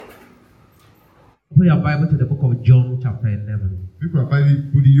Open your Bible to the book of John chapter 11.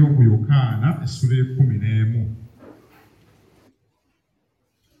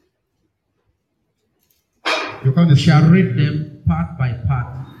 We shall read them part by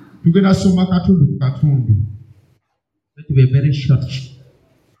part. It will be very short.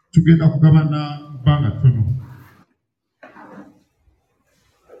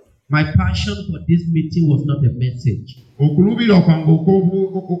 My passion for this meeting was not a message.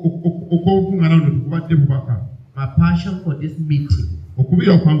 My passion for this meeting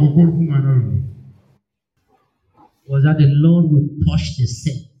was that the Lord will touch the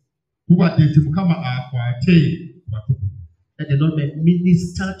sick. That the Lord may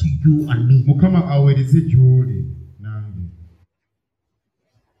minister to you and me.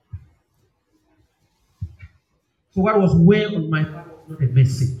 So what was well on my heart was not a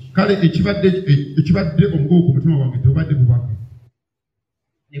message.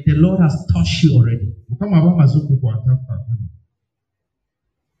 If the Lord has touched you already, then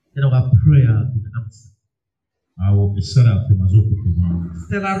our prayer has been answered.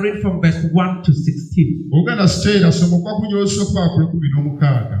 Still, I read from verse 1 to 16.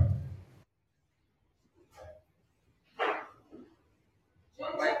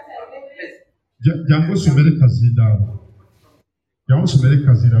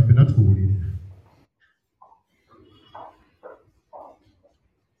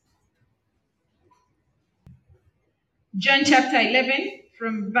 John chapter 11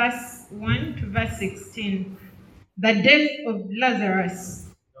 from verse 1 to verse 16. The death of Lazarus.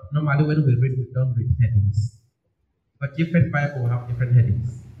 Normally when we read, we don't read headings. But different Bible will have different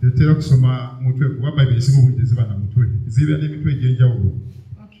headings.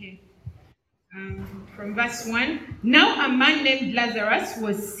 Okay. From verse 1. Now a man named Lazarus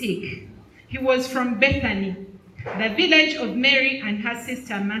was sick. He was from Bethany, the village of Mary and her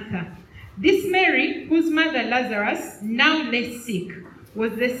sister Martha. This Mary, whose mother Lazarus now lay sick,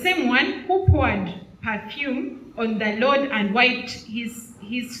 was the same one who poured perfume on the Lord and wiped his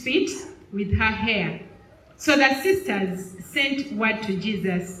feet with her hair. So the sisters sent word to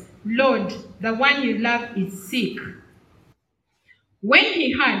Jesus, Lord, the one you love is sick. When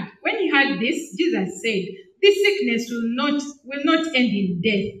he heard this, Jesus said, this sickness will not end in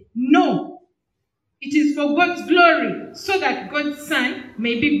death. No, it is for God's glory, so that God's Son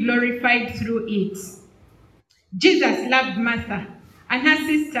may be glorified through it. Jesus loved Martha and her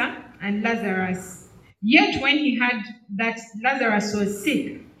sister and Lazarus. Yet when he heard that Lazarus was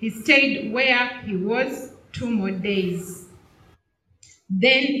sick, he stayed where he was 2 more days.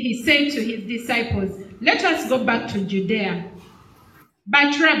 Then he said to his disciples, let us go back to Judea.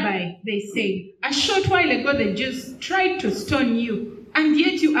 But Rabbi, they said, a short while ago the Jews tried to stone you, and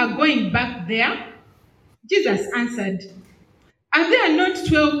yet you are going back there? Jesus answered, are there not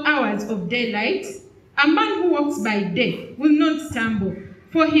 12 hours of daylight? A man who walks by day will not stumble,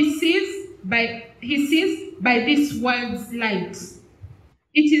 for he sees by this world's light.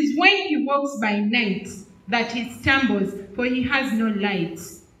 It is when he walks by night that he stumbles, for he has no light.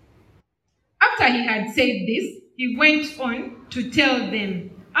 After he had said this, he went on to tell them,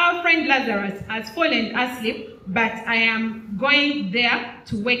 our friend Lazarus has fallen asleep, but I am going there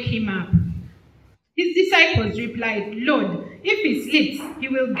to wake him up. His disciples replied, Lord, if he sleeps, he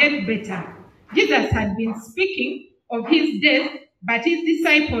will get better. Jesus had been speaking of his death, but his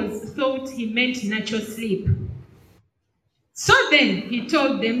disciples thought he meant natural sleep. So then he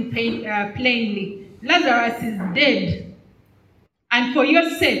told them plainly, Lazarus is dead, and for your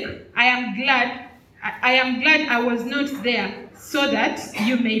sake I am glad I was not there, so that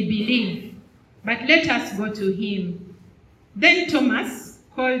you may believe. But let us go to him. Then Thomas,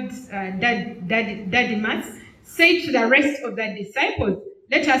 called Didymus, said to the rest of the disciples,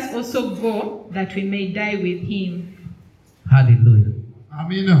 let us also go, that we may die with him. Hallelujah.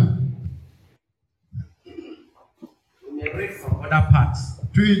 Amen. We may read from other parts,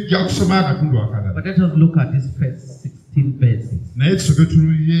 but let us look at this first 16 verses.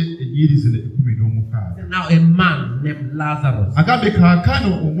 Now a man named Lazarus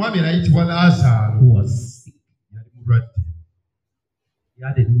who was sick. He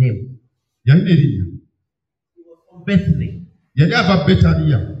had a name. He was from Bethany,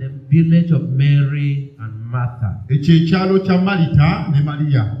 the village of Mary and Martha. And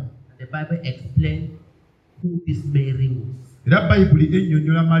the Bible explained who this Mary was.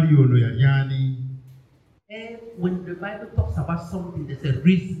 And when the Bible talks about something, there's a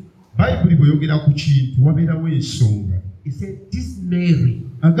reason. He said, this Mary,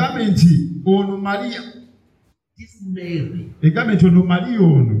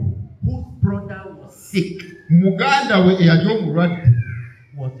 whose brother was sick,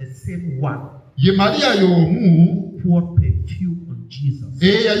 was was the same one ye Maria y'omu poured perfume on Jesus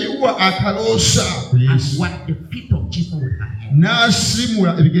yayiwa akaloosa ku Yesu and wiped the feet of Jesus with her hair.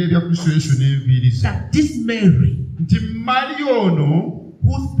 n'asimula ebigere bya Kristo Yesu n'enviiri ze. That this Mary, Nti Mali ono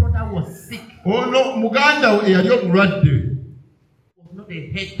whose brother was sick, ono muganda we eyali omulwadde was not a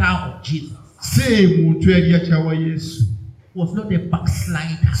hater of Jesus, si muntu yali yakyawa Yesu, was not a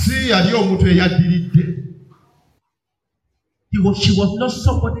backslider. si yali omuntu eyaddiridde. She was not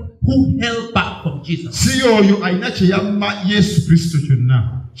somebody who held back from Jesus. Si oyo alina kye yamma Yesu Kristo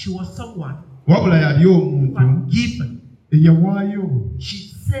kyonna, She was someone wabula yali who omuntu had given. eyawaayo.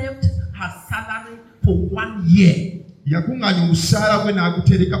 She saved her salary for 1 year. Yakuŋŋaanya omusaala gwe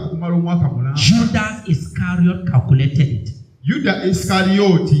n'agutereka okumala omwaka mulamba. Judas Iscariot calculated it. Yuda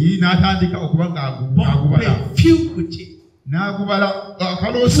Isikaliyooti n'atandika okuba Bought ng'agubala. perfume with it. N'agubala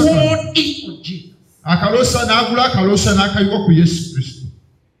akaloosa. Poured it on Jesus. Akaloosa n'agula akaloosa n'akayiwa ku Yesu Kristo.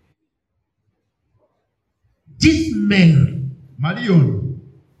 This Mary, Mali ono,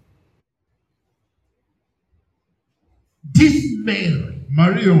 this Mary,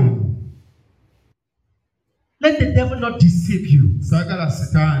 Mali ono, let the devil not deceive you saagala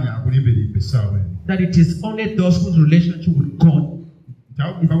Setaani akulimbelimbe essaawa eno. that it is only those whose relationship with God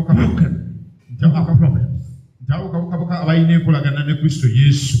is broken who have problems. Ntabukabuka abalina enkolagana ne Kristo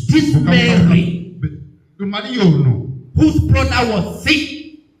Yesu. This Mary, Mali ono whose brother was sick,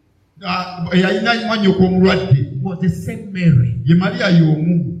 eyalina mwannyoko omulwadde was the same Mary ye Maliya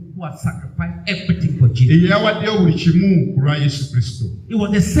y'omu who had sacrificed everything for Jesus. eyawaddeyo buli kimu ku lwa Yesu Kristo. It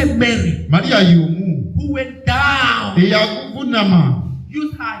was the same Mary Maliya y'omu who went down, eyakuvunama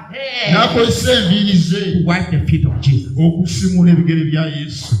used her hair n'akozesa enviiri ze to wipe the feet of Jesus. okusimula ebigere bya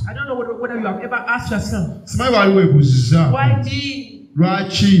Yesu. I don't know whether you have ever asked yourself, Simanyi waali weebuuziza why me?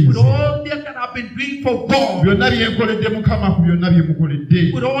 lwaki With nze all that I've been doing for God, byonna bye nkoledde Mukama ku byonna bye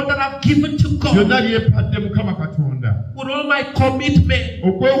mukoledde, with all that I've given to God, byonna byempadde Mukama Katonda, with all my commitment,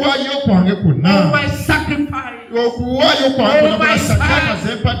 okwewaayo kwange all kwonna, my sacrifice, okuwaayo kwange all my kwonna, sakaaka time.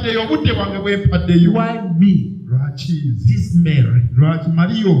 ze mpaddeyo, obudde bwange bwe mpaddeyo. why me? Lwaki nze? This Mary, Lwaki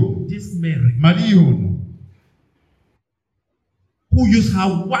Maliya ono? this Mary, Maliya ono who used her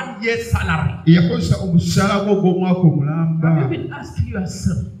 1 year salary. eyakozesa omusaala gwe ogw'omwaka omulamba. Have you been asking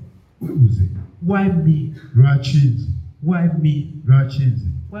yourself, Weebuuze, why me? lwaki nze? Why me? Lwaki nze?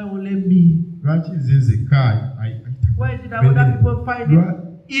 Why only me? Lwaki nze nzekka? Why did other people find it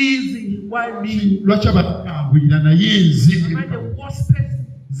easy? Why me? Lwaki abanguyira naye nze? Am I the worst person?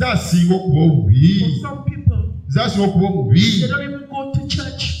 Nze asinga okuba obubi. For some people, Nze asinga okuba they omubi. don't even go to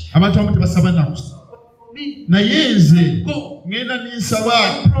church. Abantu abamu tebasaba nakusa. For me, Naye nze go. ngenda ninsaba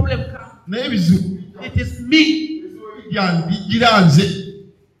When problem comes, naye ebizibu it is me, bijjira nze.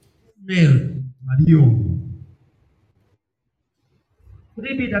 Mary. Maliya ono Could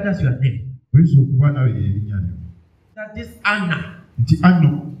it be that that's your name? oyinza okuba nawe erinnya lyo That this Anna, nti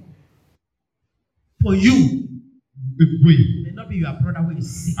ano for you, eggwe may not be your brother who is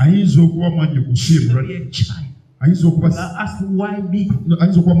sick. ayinza okuba mwannyoko May siemulwadde, be a child. ayinza okuba Ask why me?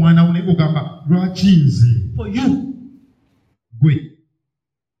 ayinza okuba mwana wo naye ogamba lwaki nze? For you. Gwe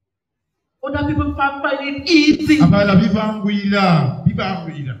Other people find it easy. abalala bibanguyira.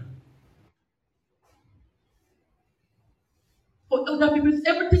 For other people,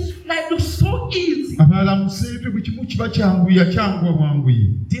 everything like looks so easy. Abalala museefe buli kimu kiba kyanguwa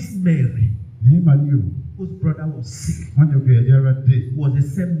bwanguyi. This Mary, Naye Maliya ono whose brother was sick, mwannyoko yali alwadde, was the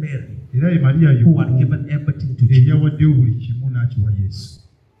same Mary era ye Maliya who had y'omu given everything to Jesus. eyawaddeyo buli kimu n'akiwa Yesu.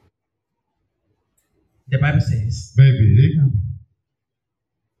 The Bible says, Bayibuli egamba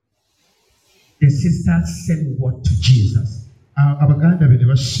the sisters sent word to Jesus, abaganda be ne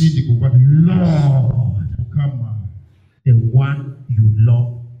basindika okuba Lord, Mukama the one you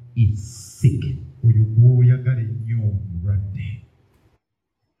love is sick. oyo gw'oyagala ennyo omulwadde.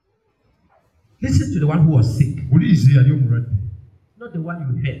 Listen to the one who was sick, Buliize yali omulwadde, not the one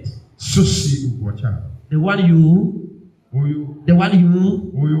you hate. so si gwakyala. The one you, Oyo the one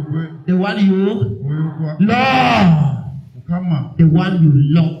you, gwe the one you, oyo gwa Lord, Mukama the one you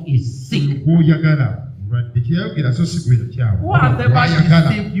love is oyo sick. gw'oyagala mulwadde. Kyeyayogera so si gweyakyawa. Who has ever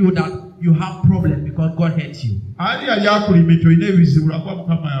deceived you that you have problems because God hates you? Ani yali akulima nti olina ebizibu lwakuba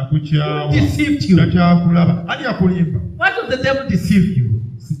Mukama yakukyawa. Deceived you. Takyakulaba. Ani yakulimba? Why does the devil deceive you?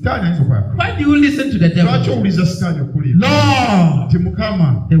 Sitaani ayinza okwagala. Why do you listen to the Lwaki devil? owuliza sitaani okulimba? Lord, Nti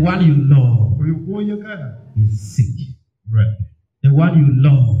Mukama the one you love oyo gw'oyagala is sick. mulwadde. The one you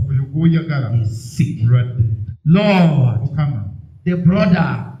love Oyo gw'oyagala is sick. mulwadde. Lord, Mukama the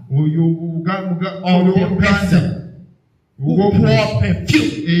brother oyo of the person who poured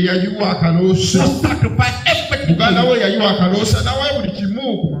perfume, eyayiwa who akaloosa. sacrificed everything, Muganda we yayiwa akaloosa nawe buli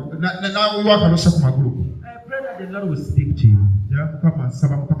kimu n'awiwa akalosa ku magulu. I pray that the Lord will speak to you. Mukama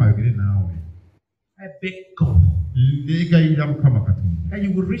nsaba Mukama ayogere naawe. I beg God Neegayirira Mukama Katonda that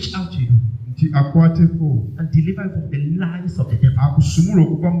you will reach out to you nti akwateko and deliver you from the lies of the devil. akusumula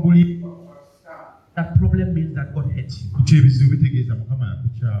okuva mu buli That problem means that God hates you. nti ebizibu bitegeeza Mukama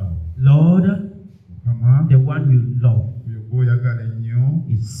yakukyawa. Lord, Mukama the one you love oyo gw'oyagala ennyo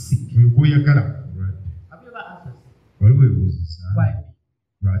is sick. oyo gw'oyagala mulwadde. Have you ever asked yourself, Wali weebuuziza why?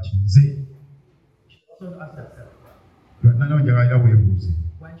 lwaki nze? Also ask yourself, Nawe njagalira weebuuze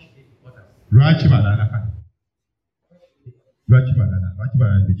why should it be others? lwaki balala kati? Lwaki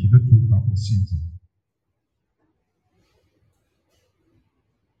balala bekino tuukako sinze?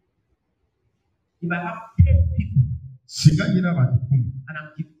 If I have 10 people Singa nyina abantu 10 and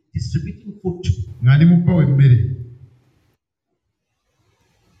I'm distributing food to, nga ndi mubbawo emmere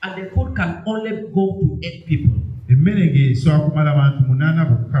and the food can only go to 8 people, emmere ng'esobola kumala abantu 8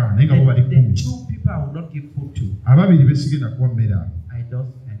 bokka naye nga bo bali the 10. 2 people I will not give food to, Ababiri besigenda kuwa mmere abo I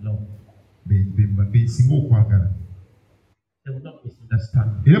love. besinga okwagala. They will not misunderstand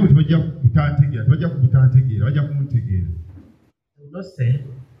me. Era bwe tebajja kutantegeera tebajja kubutantegeera bajja kumuntegeera. They will not say,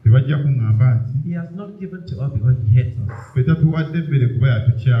 Tebajja kuŋŋamba nti he has not given to us because he hates us. ffe tatuwadde emmere kuba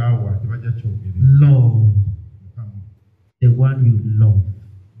yatukyawa. Tebajja kyogere. Lord, Mukama the one you love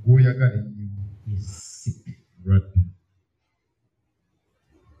gw'oyagala ennyo is sick. mulwadde.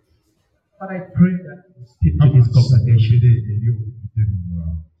 But I pray that you speak to this congregation, eri obujjudde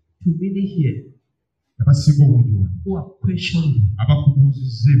luno to many here abasinga obungi wano who are questioning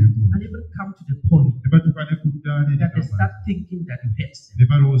abakubuuzizza ebibuuzo and even come to the point ne batuuka ne ku ddaala that they start thinking that you hate them. ne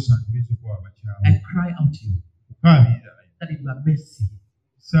balowooza nti oyinza okuba abakyawa. I cry out to you Kukaabirira that in your mercy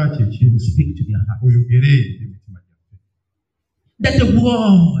saaki you ekintu will speak to their heart. oyogere eri emitima gyaffe. That the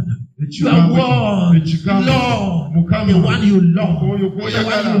word, your word, Lord, the one you love, oyo the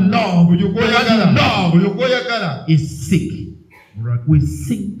one you love, oyo the one you love oyo gw'oyagala is sick. We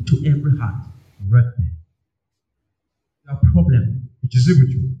sing to every heart. mulwadde. Your problem Ekizibu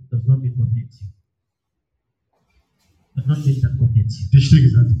kyo does not mean God hates you. Does not mean that God hates you.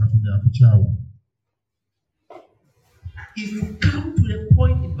 tekitegeeza nti Katonda yakukyawa. If you come to the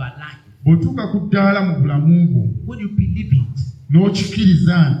point in your life Bw'otuuka ku ddaala mu bulamu bwo when you believe it,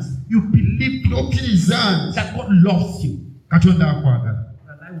 n'okikkiriza nti you believe n'okkiriza nti that God loves you, Katonda akwagala,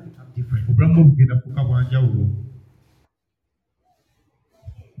 your life will become different. obulamu bwo bugenda kufuuka bwa njawulo.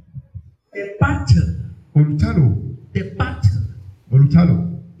 The battle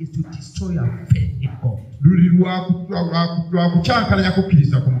Olutalo is to destroy your faith in God. luli lwa kucyankalanya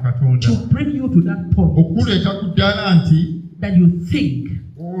kukkiriza ku mu Katonda, To bring you to that point okuleeta ku ddaala nti that you think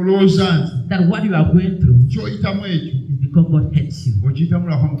olowooza nti that what you are going through ky'oyitamu ekyo is because God hates you. okiyitamu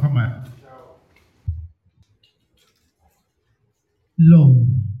lwako Mukama. Lord,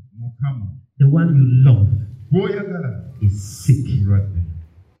 Mukama the one you love gw'oyagala is sick. mulwadde.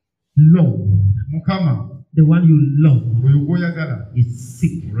 Lord, Mukama the one you love oyo gw'oyagala is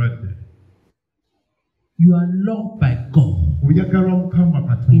sick. mulwadde. You are loved by God Oyagalwa Mukama in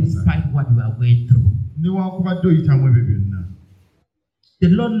Katonda spite of what you are going through. newankubadde oyitamu ebyo byonna. The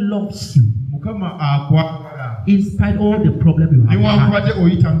Lord loves you Mukama akwagala in spite of all the problem you have had. newankubadde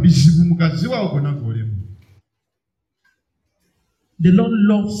oyita mu bizibu mugazi waawe gonna g'olimu. The Lord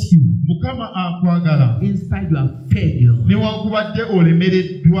loves you Mukama akwagala in spite you have failure. newankubadde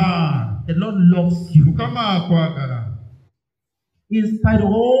olemereddwa. The Lord loves you Mukama akwagala in spite of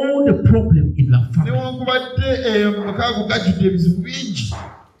all the problem in your family. newankubadde mukaago gajjudde ebizibu bingi.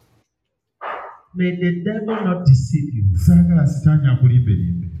 May the devil not deceive you Saagala sitaani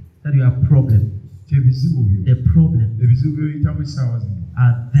akulimbelimbe that your problem, ebizibu byo the problem ebizibu byoyitamu essaawa zino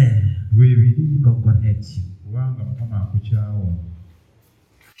are there bwebiri because God hates you. kubanga Mukama akukyawa.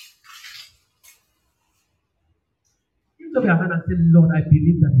 Lift up your hand and say, Lord, I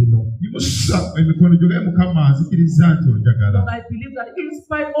believe that you love me. Yimusa emikono gyo gaye Mukama nzikiriza nti onjagala. Lord, I believe that in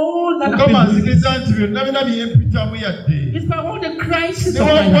spite of all that Mukama I've been nzikiriza nti byonna bina byempitamu yadde in spite of all the crisis of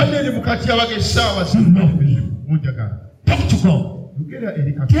my newankubadde life, eri mu katyawa g'essaawa you love me. onjagala. Talk to God. Yogera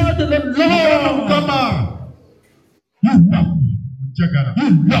eri Tell the Lord, Lord, Mukama you love me. onjagala You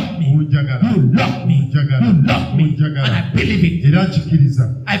love me. onjagala You love me. onjagala You love me. And onjagala I believe it. era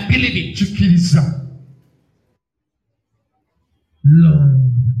nkikiriza I believe it. kikkiriza. Lord,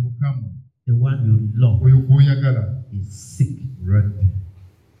 Mukama the one you love oyo gw'oyagala is sick. mulwadde.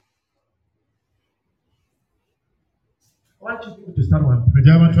 I want you people to start one prayer. Kati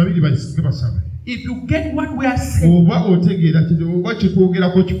abantu babiri basike basabe. If you get what we are saying, Oba otegeera kiti oba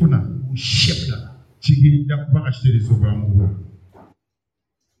kyetwogerako kifuna kigenda kuba nga kitereeza obulamu bwo.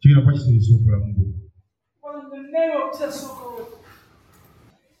 Kigenda kuba kitereeza obulamu bwo. In the name of Jesus, oh God.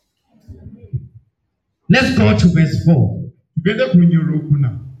 Let's go to verse 4. Tugende ku lunyiriro olwokuna.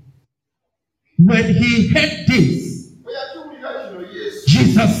 When he heard this,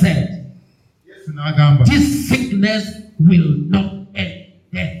 Jesus said, Yesu n'agamba, this sickness will not end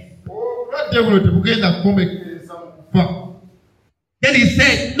death. obulwadde buno tebugenda kukomekkereza mu kufa. Then he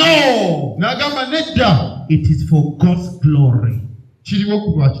said, no, N'agamba nedda, it is for God's glory, kiriwo ku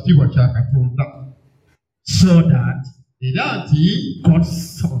lwa kitiibwa kya Katonda. so that Era nti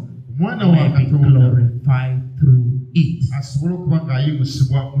God's Son omwana wa may be Katonda glorified through it. asobole okuba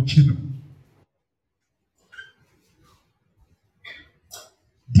ng'ayimusibwa mu kino.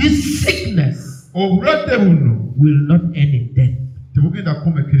 This sickness Obulwadde buno will not end in death. tebugenda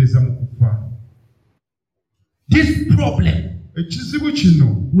kukomekkereza mu kufa. This problem Ekizibu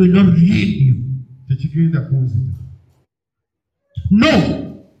kino will not ruin you. tekigenda kunzita. No,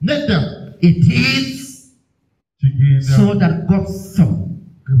 Nedda, it is kigenda so that God's Son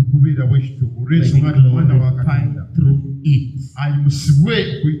kubeera bwe kityo may be olw'ensonga nti omwana wa glorified Katonda through it. ayimusibwe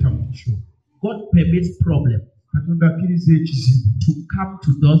okuyita mu kyo. God permits problem Katonda akkiriza ekizibu, to come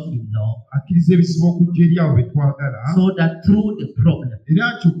to those in love, akkiriza ebizibu okujja eri abo be twagala, so that through the problem era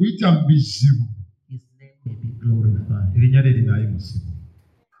nti okuyita mu bizibu His name may be glorified. erinnya lye linaayimusibwa.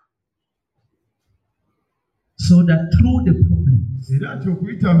 So that through the problems Era nti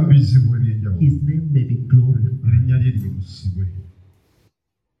okuyita mu bizibu eby'enjawulo His name may be glorified. erinnya lye liyimusibwe.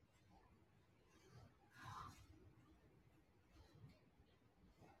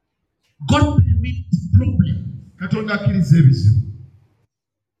 God permits problems. Katonda akkiriza ebizibu.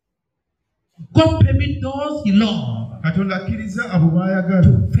 God permits those He loves Katonda akkiriza abo b'ayagala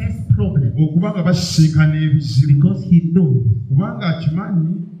to face problems okuba nga basisinkana ebizibu, because He knows kubanga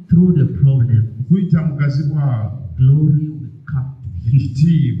akimanyi through the problem okuyita mu gazibu abo glory will come to Him.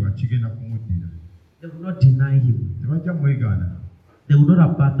 ekitiibwa kigenda kumuddira. They will not deny Him. Tebajja mwegaana, They will not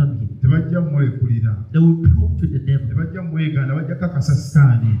abandon Him. tebajja mwekulira, They will prove to the devil tebajja mwegaana, bajja kakasa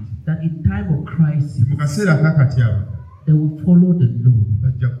Sitaani that in time of crisis mu kaseera kakatyabaga they will follow the Lord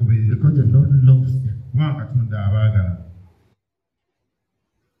bajja kubeera because the Lord loves them. kubanga Katonda abaagala.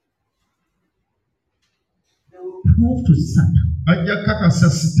 They will prove to Satan. Bajja kakasa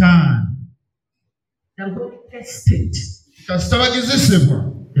Sitaani. They will be tested. Kasita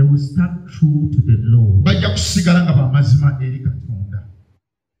bagezesebwa They will stand true to the Lord. bajja kusigala nga bamazima eri Katonda.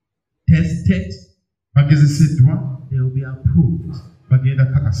 Tested, Bagezeseddwa they will be approved. bagenda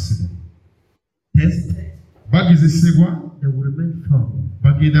kakasibwa. Tested, Bagezesebwa they will remain firm.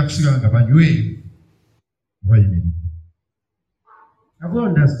 bagenda kusigala nga banywevu bayimiridde. Have you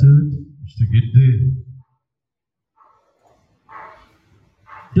understood? Kitegedde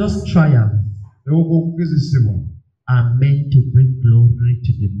Those trials okugezesebwa are meant to bring glory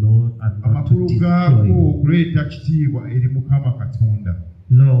to the Lord and not to amakulu destroy gaako you. okuleeta kitiibwa eri Mukama Katonda.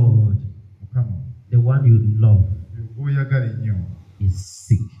 Lord, Mukama the one you love gw'oyagala ennyo is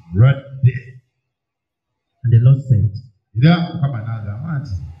sick. mulwadde. And the Lord said, Era Mukama n'agamba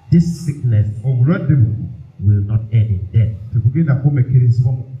nti this sickness obulwadde buno will not end in death. tebugenda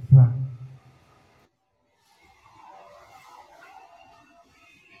kwomekerezebwa mu kufa.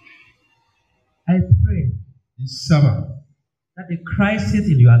 I pray Nsaba that the crisis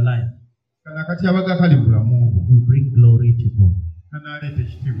in your life kano akatyabaga kali mu bulamu bwo will bring glory to God. kanaaleeta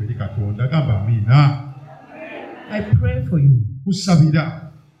ekitiibwa eri Katonda. Gamba amiina. I pray for you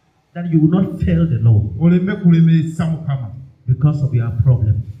Kusabira that you will not fail the Lord oleme kulemeresa Mukama because of your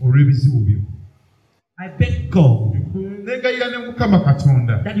problem. olw'ebizibu byo. I beg God Negayira ne Mukama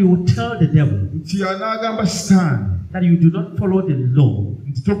Katonda that you will tell the devil nti anaagamba Sitaani that you do not follow the law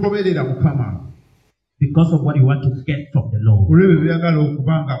nti togoberera Mukama because of what you want to get from the law, olw'ebyo byagala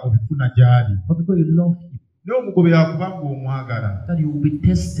okuba nga obifuna gy'ali, but because you love Him, naye omugobera kubanga omwagala. that you will be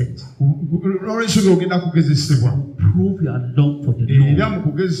tested, Olw'ensonga ogenda kugezesebwa, prove your love for the era Lord mu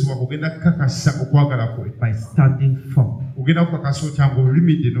kugezesebwa kugenda kukakasa okwagala kwe. by standing firm. Ogenda kukakasa otya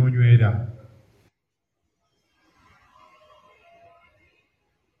ng'olimidde n'onywera.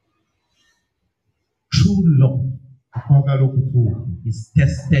 True love Okwagala okutuufu is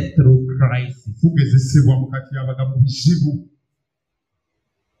tested through crisis. kugezesebwa mu katyabaga mu bizibu.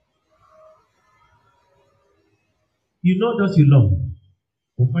 You know those you love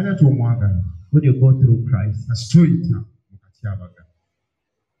Omanya nti omwagala when you go through crisis. kasita oyita mu katyabaga.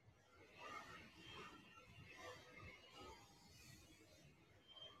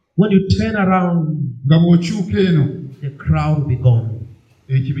 When you turn around, Nga bw'okyuka eno the crowd will be gone,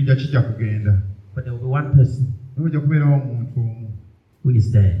 ekibinja kijja kugenda. but there will be one person Naye ojja kubeerawo omuntu omu who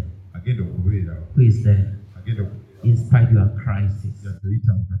is there, agenda okubeerawo. who is there Agenda okubeerawo. in spite of your crisis. Yadde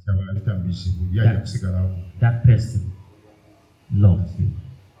oyita mu katyabaga, oyita mu bizibu, ye ajja kusigalawo. That person loves you.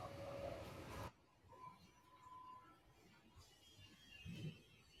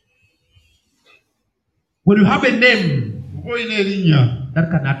 When you have a name that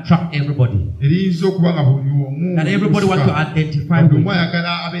can attract everybody, that everybody wants to identify with,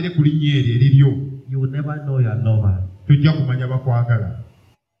 you will never know your lover.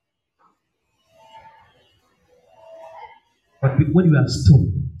 But when you are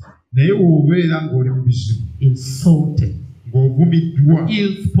stoned, insulted,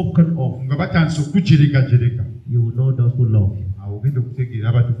 ill-spoken of, you will know those who love you.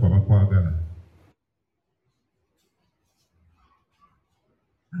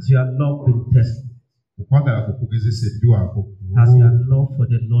 Has your love been tested? Has your love for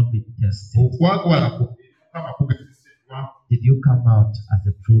the Lord been tested? Did you come out as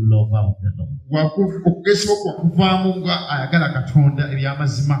a true lover of the Lord?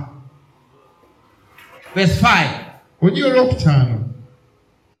 Verse 5.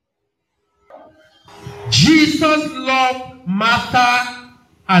 Jesus loved Martha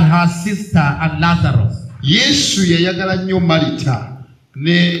and her sister and Lazarus. Yesu yayagala nnyo Marita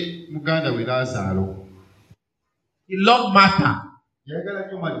ne muganda we Lazaro. He loved Martha. Yayagala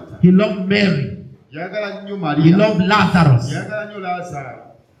nnyo Marita. He loved Mary. Yayagala nnyo Maria. He loved Lazarus. Yayagala nnyo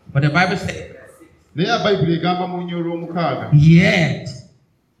Lazaro. But the Bible says, yet,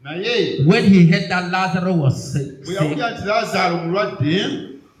 when he heard that Lazarus was sick,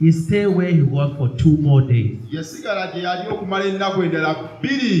 he stayed where he was for 2 more days.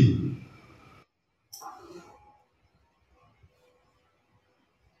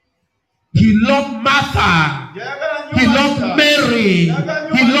 He loved Martha. He loved Mary. He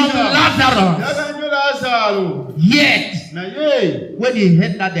loved Lazarus. Yet, when he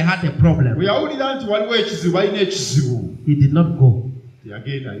heard that they had a problem, he did not go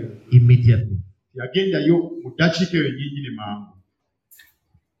immediately.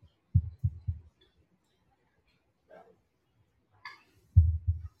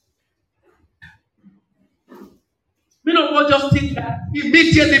 We don't want just think that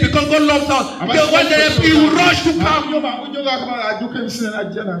immediately because God loves us. Because when he will rush to come.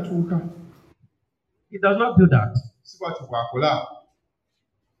 He does not do that.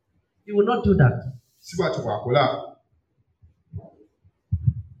 He will not do that.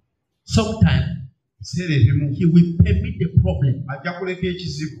 Sometimes he will permit the problem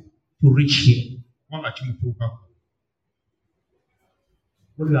to reach here.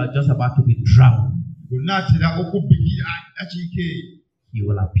 When you are just about to be drowned, he will appear. He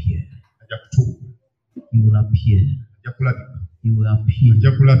will appear. He will appear. He will appear.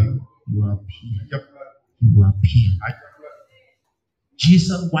 He will appear.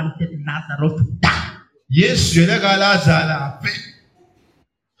 Jesus wanted Lazarus to die.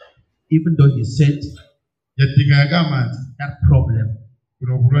 Even though he said that problem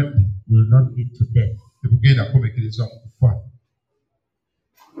will not lead to death.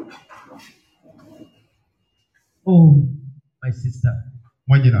 Oh, my sister,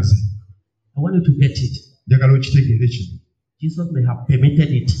 I want you to get it. Jesus may have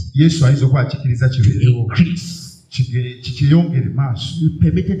permitted it to increase. You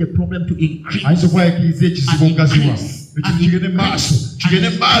permitted the problem to increase.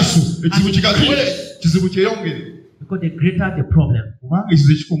 Because the greater the problem,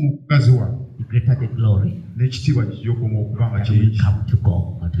 the greater the glory that will come to God.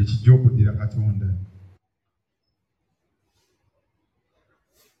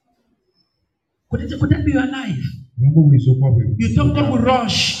 Could that be your life? You thought God would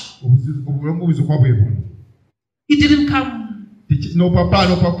rush. It didn't come. You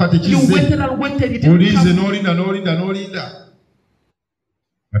waited and waited. It didn't come.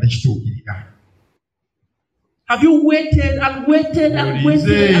 Have you waited and waited and waited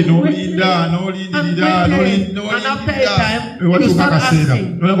and waited and after a time you start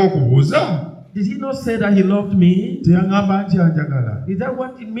asking, did he not say that he loved me? Is that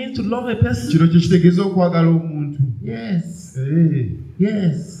what it means to love a person? Yes.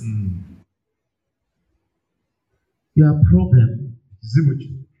 Yes. Your problem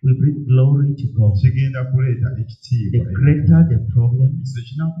will bring glory to God. The greater the problem,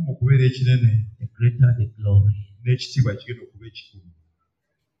 the greater the glory.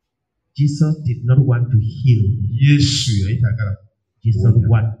 Jesus did not want to heal. Jesus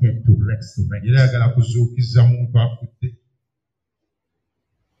wanted to resurrect.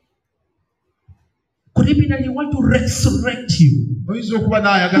 Could it be that he wants to resurrect you? He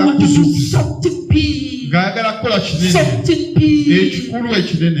wants to do something big. Something big.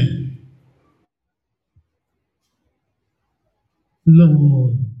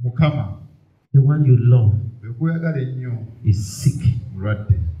 Lord, the one you love is sick.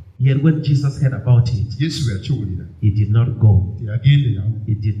 Yet when Jesus heard about it, Yesu yakiwulira he did not go. teyagenderawo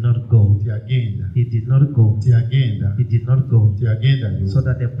He did not go. teyagenda He did not go. teyagenda He did not go. teyagendayo So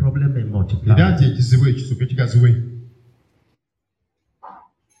that the problem may era multiply. nti ekizibu ekisooka ekigaziwe.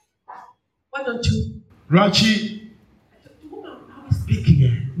 Why don't you Lwaki speak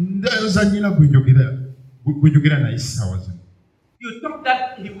here? ndayoza nnyina gwe njogera naye essaawa zino? You thought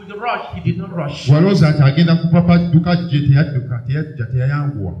that he would rush. He did not rush. Walowooza nti agenda kupapajjuka gye teyadduka teyajja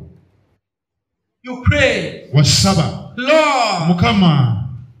teyayanguwa. You pray, Wasaba Lord, Mukama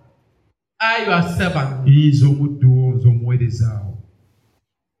I your servant. nze omuddu wo nze omuweerezaawo.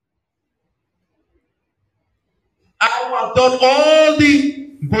 I have done all the,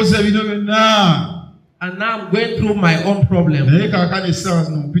 Nkoze bino byonna and now I'm going through my own problem. naye kaakano essaawa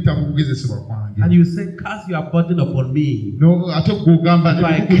zino mpita mu kugezesebwa kwange. And you say, cast your burden upon me. Ate gw'ogamba So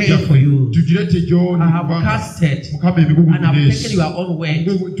I care for you. tugirete gy'oli I have kubanga casted, Mukama emigugu and I've taken gireesi. your own weight.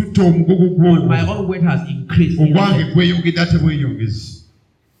 Tutta omugugu gwo But my own weight has increased. in ogwange effect. gweyongedde ate bweyongezi.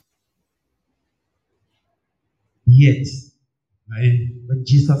 Yet, Naye when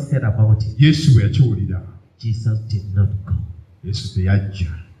Jesus heard about it, Yesu bwe yakiwulira, Jesus did not go. Yesu teyajja.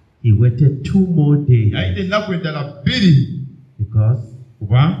 He waited 2 more days Yalina ennaku endala bbiri because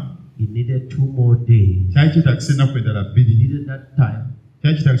kuba he needed 2 more days. kyali kyetagisa ennaku endala He bbiri. needed that time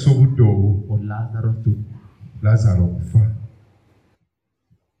Kyali kitagisa obudde obwo for Lazarus to. Laazaalo okufa.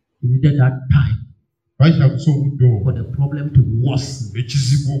 He needed that time Kyali kitagisa obudde obwo for the problem to worsen.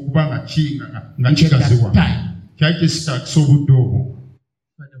 ekizibu okuba nga He needed kigaziwa. that time Kyali kyetagisa obudde obwo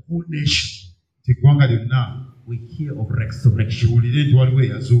for the whole nation eggwanga lyonna we hear of resurrection. kiwulire nti waliwo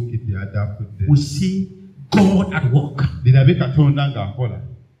eyazuukidde yadde afudde. We see God at work. Lirabe Katonda ng'akola.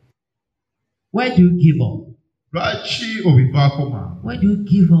 Why do you give up? Lwaki obivaako mangu? Why do you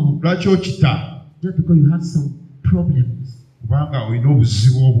give up? Lwaki okita? Just because you had some problems Kubanga olina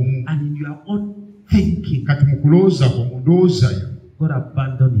obuzibu obumu. and in your own thinking, Kati mu kulowooza kwo mu ndowoozayo God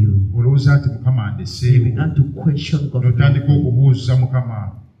abandoned you. olowooza nti Mukama You andeseewo. began to question God. N'otandika okubuuza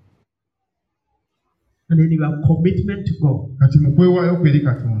Mukama. And then your commitment to God, Kati mu kwewaayo kweri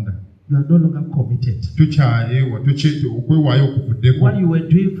Katonda you are no longer committed. tokyaleewa okwewaayo okuvuddeko. What you were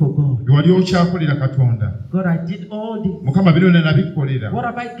doing for God, Bye wali okyakolera Katonda. God, I did all this. Mukama bino byonna nabikolera. What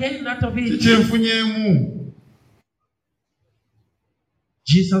have I gained out of it? Kikyenfunyemu.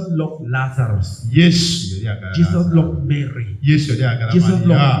 Jesus loved Lazarus. Yesu yali ayagala Jesus Laazaalo. loved Mary. Yesu yali ayagala Jesus loved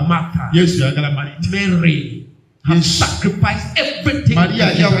Mariya. Martha. Yesu yagala Marita. Mary has Yes. sacrificed everything. Mariya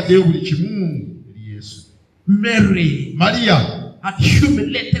for yali Jesus. awaddeyo buli kimu eri Yesu. Mary Mariya had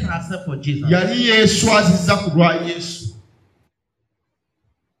humiliated herself for Jesus. yali yeeswazizza ku lwa Yesu.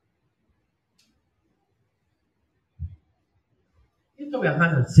 Lift up your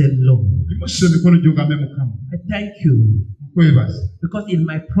hand and say, Lord, Yimusa emikono gy'ogambe Mukama. I thank you Nkwebaza. because in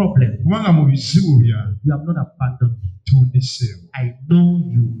my problem, Kubanga mu bizibu byange you have not abandoned me. tondeseewo. I know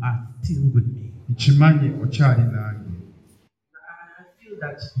you are still with me. Nkimanyi okyali nange. I feel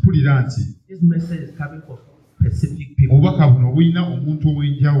that Mpulira nti this message is coming from specific people. obubaka buno bulina omuntu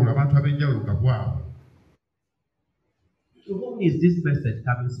ow'enjawulo, abantu ab'enjawulo nga bwabo. To whom is this message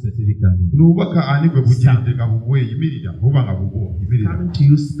coming specifically? Buno obubaka ani gwe bugende nga bubwe yimirira oba nga bubwo yimirira. Coming to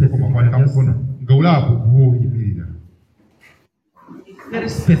you Koma kwanika mukono specifically. nga olaba bubwo yimirira. It's very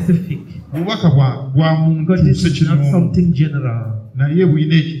specific. Obubaka bwa muntu Because this is not sekinoomu. something general. Naye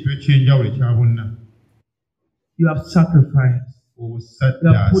bulina ekintu ekyenjawulo ekya bonna. You have sacrificed. You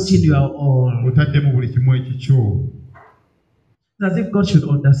have put in Osaddaasi. your all. Otaddemu buli kimu ekikyo. As if God should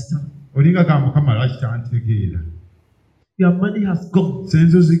understand. Olinga gamba Mukama lwaki tantegeera. Your money has gone.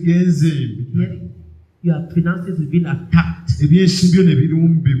 Senzo zigenze embi. Yet your finances have been attacked. Ebyensimbyo ne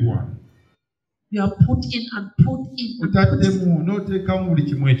birumbibwa. You have put in and put in and put in. Otaddemu n'oteekamu buli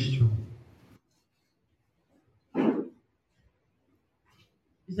kimu ekikyo.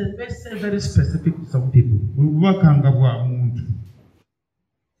 It's a message very specific to some people. Obubaka nga bwa muntu.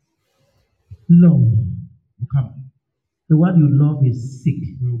 Lord, Mukama the one you love is sick.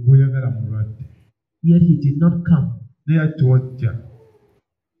 gwe gw'oyagala mulwadde. Yet he did not come. Naye ate wajja.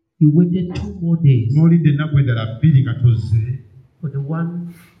 He waited 2 more days N'olidde ennaku endala bbiri nga tozze. for the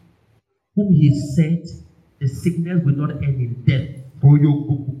one whom he said the sickness will not end in death Oyo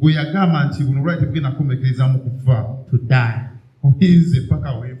gwe yagamba nti buno obulwadde tebugenda kukomekereza mu kufa. to die. Oyinze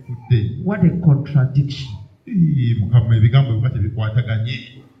paka weefudde. What a contradiction. Mukama ebigambo ebiba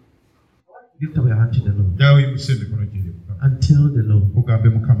tebikwataganye. Lift up your hand to the Lord Jaawe oyimuse emikono gye eri Mukama. and tell the Lord. Ogambe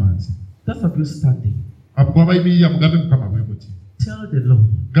Mukama nti. Those of you standing, Abayimirira mugambe Mukama bwe muti. tell the Lord,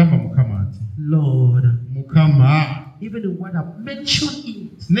 Gamba Mukama nti. Lord, Mukama Even in what I've mentioned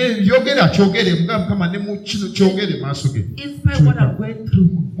it. Ne yogera kyogere mukama ne mu kino kyogere maaso ge. In spite of what I'm going through.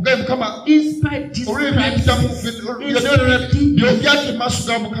 Mukama in spite this crisis,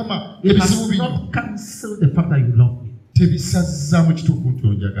 it has not cancelled the fact that you love me.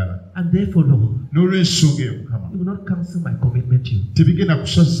 And therefore, Lord, you will not cancel my commitment to you. It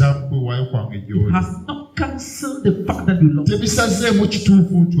has not cancelled the fact that you love me.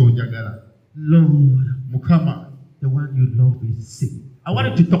 Lord, the one you love is sick. I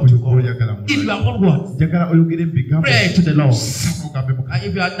wanted to talk to God. If you are on what? Pray to the Lord.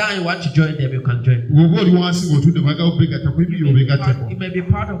 If you are down, you want to join them, you can join them. It may be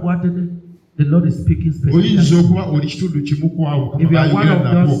part of what the Lord is speaking specifically. If you are one of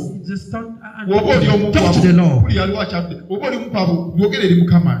those, just talk to the Lord.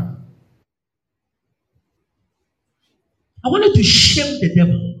 I wanted to shame the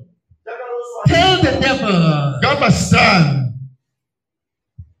devil. Tell the devil,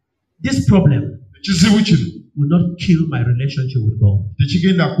 this problem will not kill my relationship with God.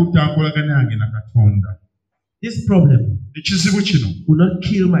 This problem will not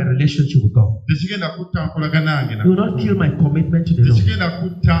kill my relationship with God. It will not kill my commitment to the Lord.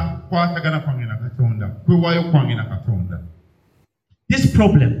 This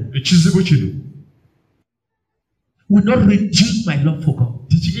problem will not reduce my love for God.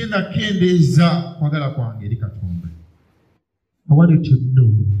 I want you to know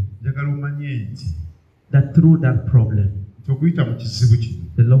that through that problem, the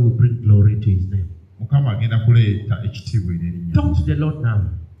Lord will bring glory to His name. Talk to the Lord now.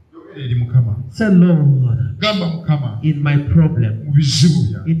 Say, Lord, in my problem,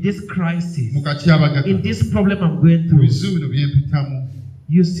 in this crisis, in this problem I'm going through,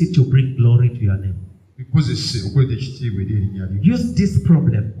 use it to bring glory to your name. Use this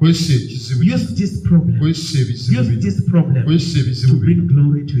problem. Use this problem. Use this problem to bring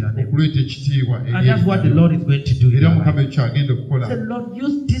glory to your name. And that's what the Lord is going to do. Say, Lord,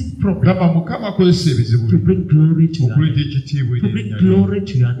 use this problem to bring glory to your name. To bring glory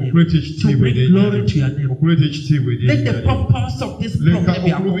to your name. To bring glory to your name. Let the purpose of this problem be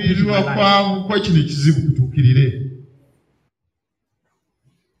accomplished in my life.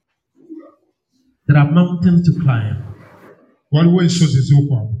 There are mountains to climb.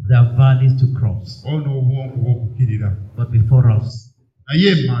 There are valleys to cross. But before us,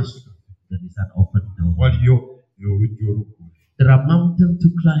 there is an open door. There are mountains to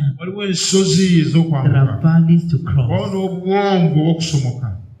climb. There are valleys to cross.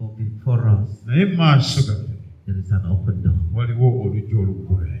 But before us, there is an open door.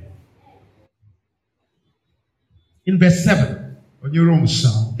 In verse 7.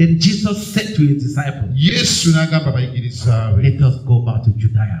 Then Jesus said to his disciples, let us go back to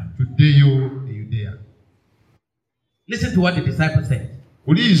Judea. Listen to what the disciples said.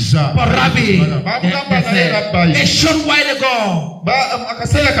 But Rabbi, they said, a short while ago,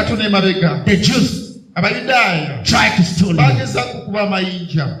 the Jews tried to stone you.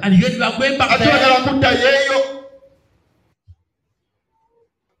 And yet you are going back there.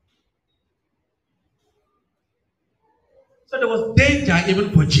 So there was danger even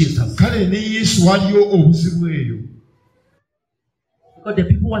for Jesus. Because the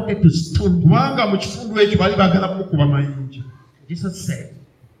people wanted to stone him. Jesus said,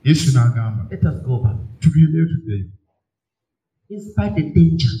 let us go back. In spite of the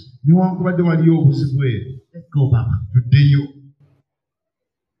danger, let's go back.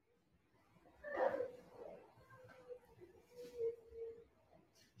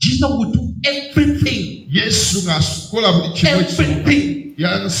 Jesus would do everything. Everything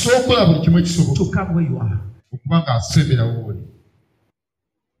to come where you are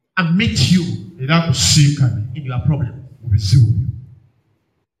and meet you in your problem.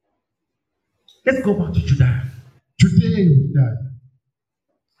 Let's go back to Judea.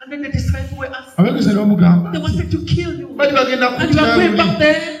 And then the disciples were asking, they wanted to kill you. And you are going back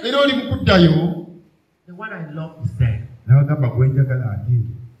there. The one I love is there.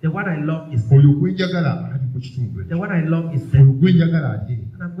 The one I love is there. The one I love is there. And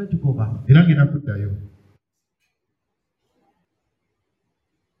I'm going to go back.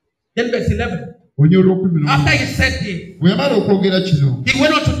 Then verse 11. After he said this, he went on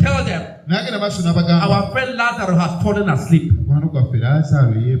to tell them, our friend Lazarus has fallen asleep.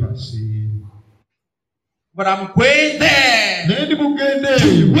 But I'm going there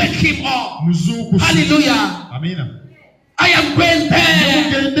to wake him up. Hallelujah. Amen. I am going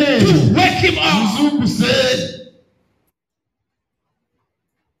there to wake him up.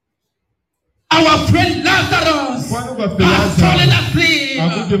 Our friend Lazarus has fallen asleep. I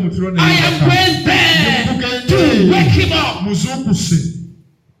am going there to wake him up.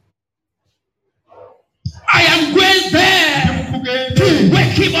 I am going there to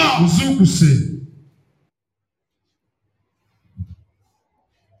wake him up.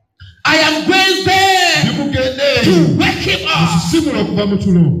 I am going there to wake him up.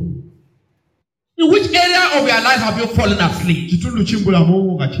 In which area of your life have you fallen asleep?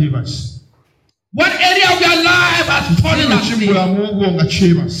 What area of your life has fallen asleep?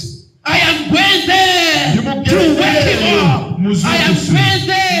 I am going there to wake him up. I am going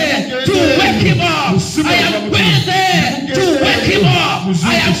there to wake him up. I am going there to wake him up.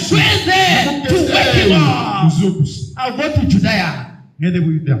 I am going there to wake him up. I'll go to Judea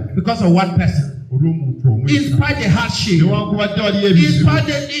because of one person. In spite of the hardship, in spite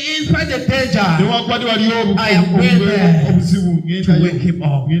of the danger, I am going there to wake him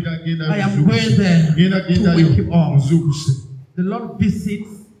up. I am going there to wake him up. The Lord visits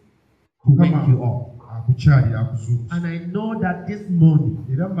to wake you up. And I know that this morning,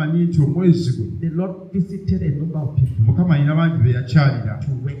 the Lord visited a number of people to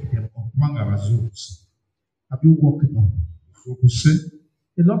wake them up. Have you woken up?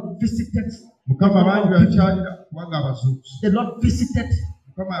 The Lord visited. The Lord visited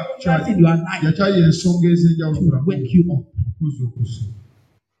in your life to wake you up.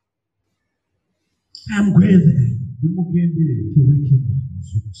 I am going there to wake you up.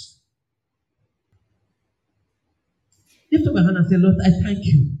 Lift up your hand and say, Lord, I thank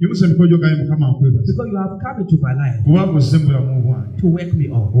you because you have come into my life to wake me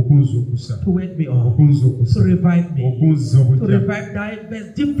up, to wake me up, to revive me, to revive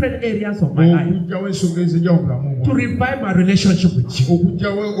diverse different areas of my life, to revive my relationship with you,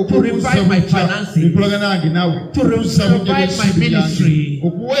 to revive my finances, to revive my ministry.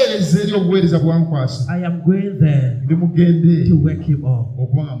 I am going there to wake him up,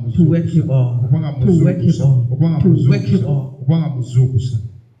 to wake him up, to wake him up, to wake him up.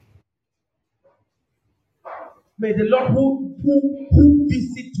 May the Lord who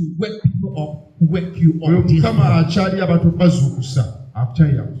visit to wake people up, wake you up.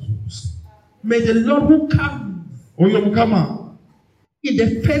 May the Lord who comes in the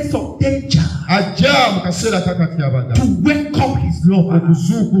face of danger to wake up his lover,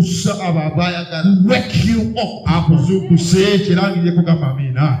 wake you up.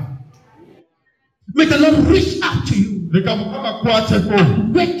 May the Lord reach out to you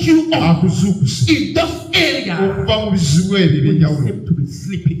and wake you up in those areas where you seem to be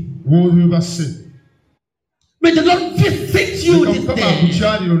sleeping. May the Lord visit you this day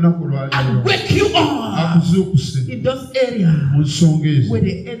and wake you up in those areas where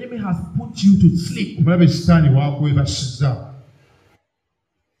the enemy has put you to sleep.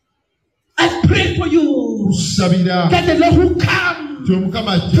 I pray for you that the Lord will come to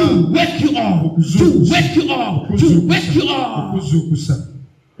wake you up, to wake you up, to wake you up.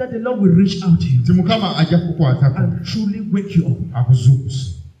 That the Lord will reach out to you and truly wake you up.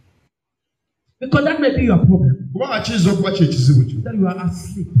 Because that may be your problem. That you are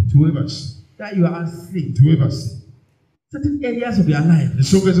asleep. That you are asleep. Certain areas of your life are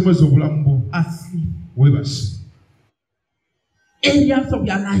asleep. Areas of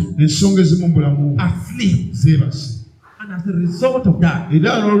your life are asleep. And as a result of that, you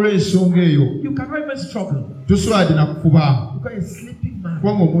cannot even struggle. Because a sleeping man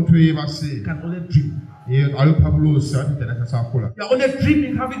can only dream. You are only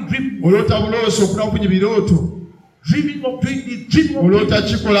dreaming, having dreams. Dreaming of doing this, dreaming of doing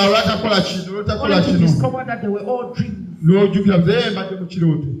this. Only to discover that they were all dreams.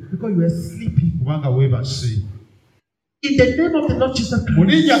 Because you were sleeping. In the name of the Lord Jesus Christ,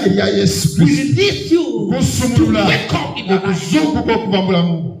 we release you to wake up in your life.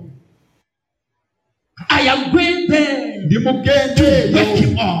 I am going there to wake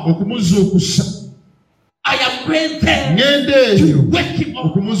him up. I am going there to wake him up.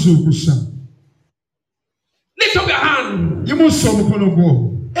 Lift up your hand.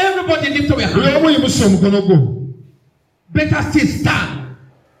 Everybody lift up your hand. Better still stand.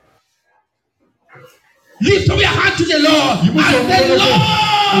 Lift up your hand to the Lord and say, Lord,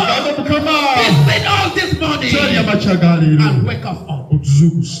 visit us this morning and wake us up.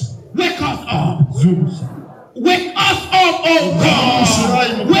 Wake us up. Wake us up, oh God.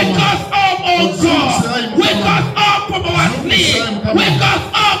 Wake us up, oh God. Wake us up from our sleep. Wake us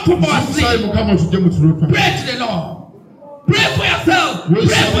up from our sleep. Pray to the Lord. Pray for yourself. Pray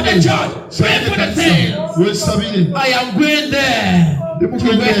for the church. Pray for the saints. I am going there to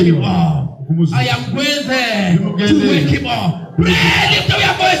wake you up. I am going there to wake him up. Pray, lift up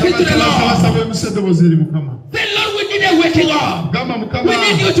your voices to the Lord. Say, Lord, we need a waking up. We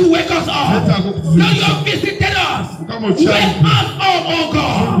need you to wake us up. Lord, you have visited Wake us up, oh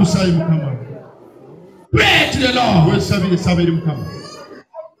God. Pray to the Lord.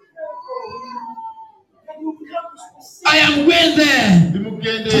 I am going there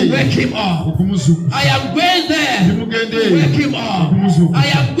to wake him up. I am going there to wake him up. I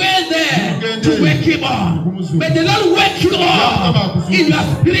am going there to wake him up. May the Lord wake you up in your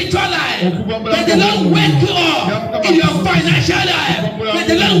spiritual life. May the Lord wake you up in your financial life. May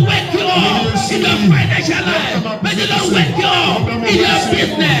the Lord wake you up in your financial life. May the Lord wake you up in your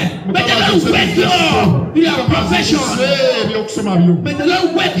business. May the Lord wake you up in your profession. May the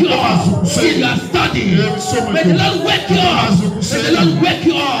Lord wake you up in your study. May the Lord wake you up. May the Lord wake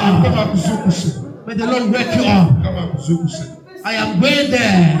you up. May the Lord wake you up. I am going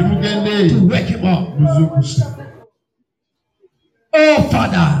there to wake him up. Oh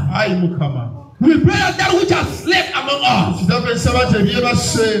Father, we pray that which has slept among us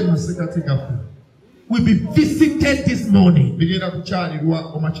will be visited this morning. And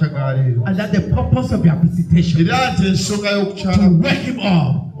that the purpose of your visitation to wake him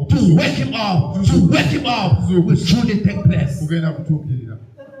up, to wake him up, to wake him up will truly take place.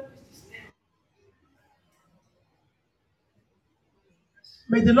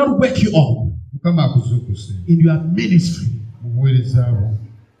 May the Lord wake you up in your ministry.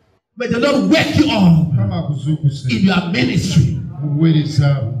 May the Lord wake you up in your ministry.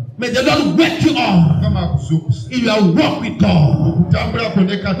 May the Lord wake you up in your walk with God.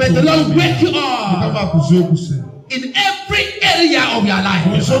 May the Lord wake you up in every area of your life.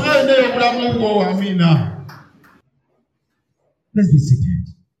 Let's be seated.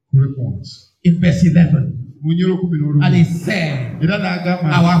 In verse 11. And he said,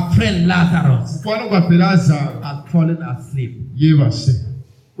 our friend Lazarus has fallen asleep.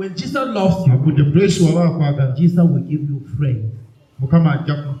 When Jesus loves you, Jesus will give you friends. So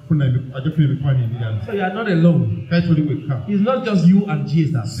you are not alone. It's not just you and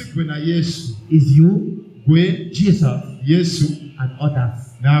Jesus. It's you, Jesus, and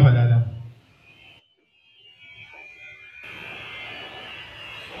others.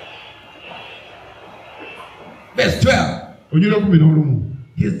 Verse 12.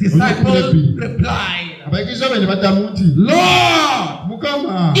 His disciples replied,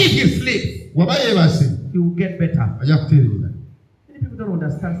 Lord, if he sleeps, he will get better. Many people don't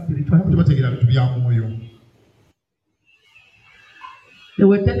understand spirituality. They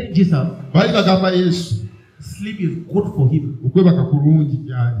were telling Jesus, sleep is good for him.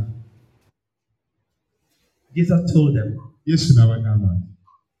 Jesus told them,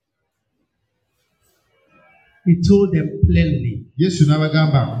 he told them plainly,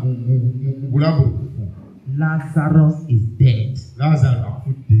 Lazarus is dead.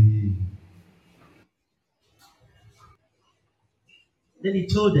 Then he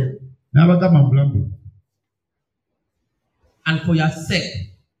told them, and for your sake,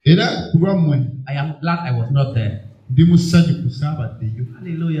 I am glad I was not there.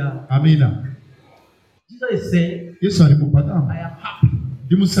 Hallelujah. Amen. Jesus is saying, I am happy.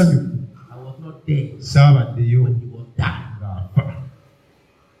 I was not there when he was dying.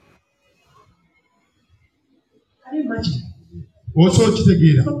 Can you imagine?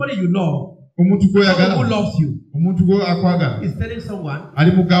 Somebody you love, someone who loves you, is telling someone, I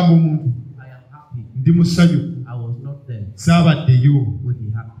am happy. I was not there when he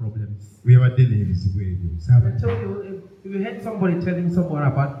had problems. I tell you, if you heard somebody telling someone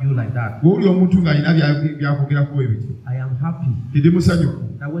about you like that, I am happy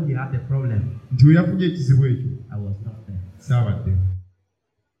that when he had the problem, I was not there.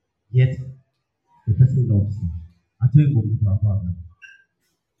 Yet, the person loves you.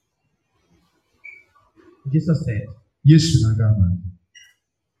 Jesus said,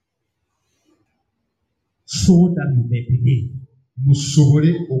 so that you may believe,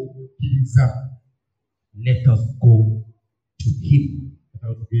 let us go to him.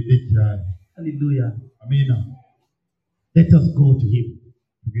 Hallelujah. Amen. Let us go to him.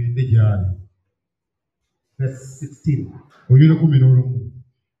 Verse 16.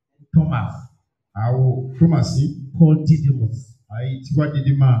 Thomas, called Didymus,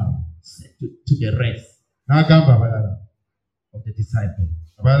 said to the rest of the disciples,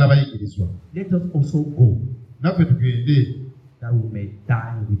 let us also go, that we may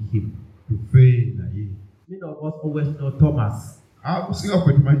die with him. Many of us always know Thomas as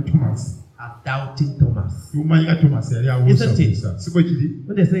doubting Thomas. Isn't it?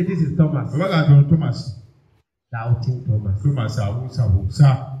 When they say this is Thomas, doubting Thomas.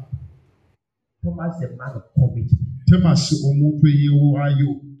 Thomas is a man of commitment.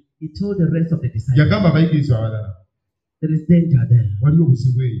 He told the rest of the disciples, there is danger there. Let us go.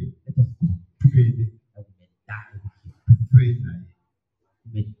 And we may die with We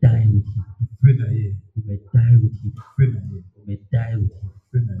may die with him. We may die with him. We may die with him.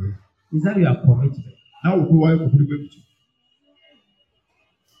 Is that your commitment?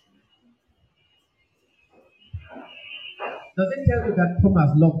 Does it tell you that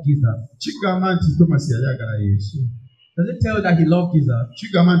Thomas loved Jesus? Does it tell you that he loved Jesus?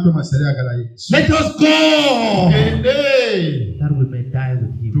 Let us go! That we may die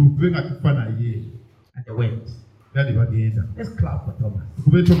with him. And they went. Let's clap for Thomas.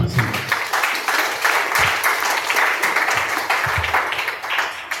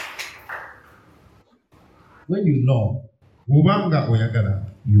 When you love,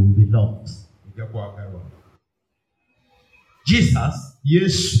 you will be loved. Jesus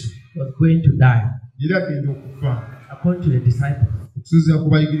was going to die according to the disciples.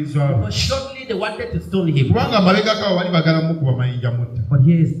 But shortly they wanted to stone him. But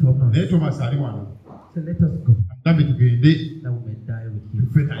here is Thomas. So let us go. That we may die with him.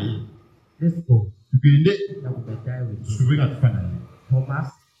 Let's go. That we may die with him.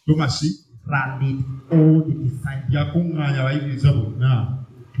 Thomas rallied all the disciples,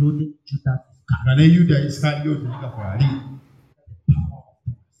 including Judas Iscariot.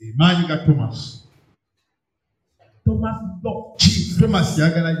 Thomas loved Jesus to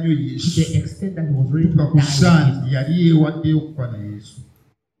the extent that he was ready to die.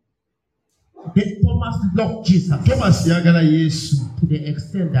 Then Thomas loved Jesus to the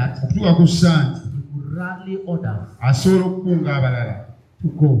extent that he would rally others to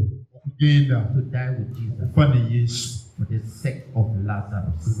go to die with Jesus for the sake of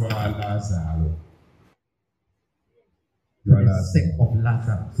Lazarus. For the sake of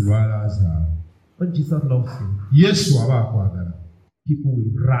Lazarus. When Jesus loves you, people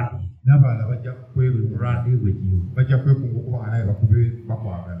will rally. Will rally with you.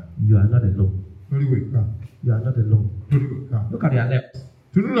 You are not alone. You are not alone. Look at your left.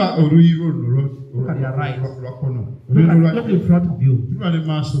 Look at your right. Look in front of you.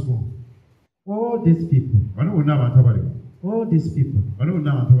 All these people. All these people.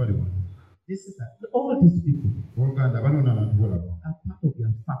 This is all these people are part of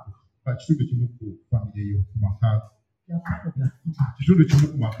your family. They are part of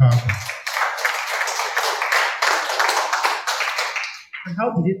your family. And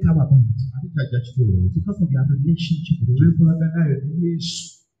how did it come about? Because of your relationship with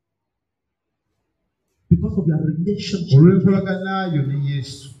Jesus. Because of your relationship with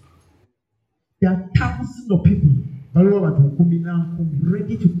Jesus. There are thousands of people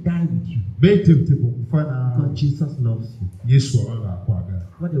ready to die with you. Because Jesus loves you.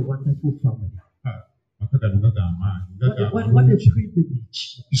 What a wonderful family. What a privilege.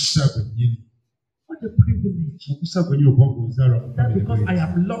 What a privilege. That because I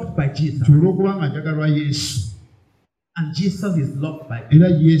am loved by Jesus. And Jesus is loved by me.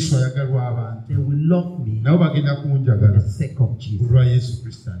 They will love me for the sake of Jesus.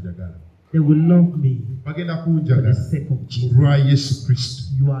 They will love me for the sake of Jesus.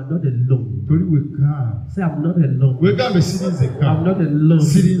 You are not alone. Say, I'm not alone. I'm not alone.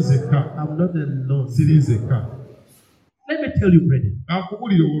 I'm not alone. Let me tell you, brethren,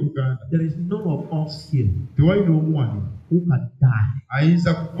 there is none of us here who can die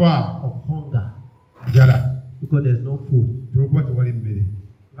of hunger because there's no food.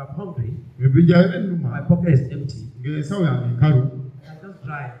 If I'm hungry, my pocket is empty. I just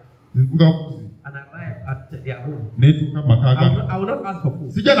drive and arrive at their home. I will not ask for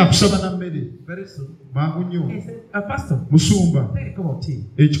food. Very soon. He said, Pastor, take a cup of tea.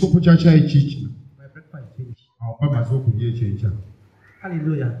 My breakfast is finished.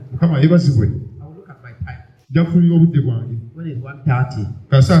 Hallelujah. I will look at my time. When it's 1:30,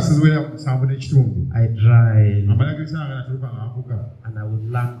 I drive and I will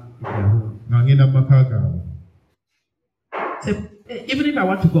land in their home. So, even if I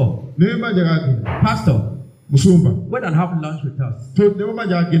want to go, Pastor, wait and have lunch with us. I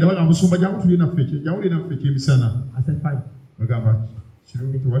said, fine.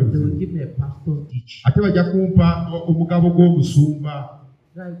 They will give me a pastor's dish. Then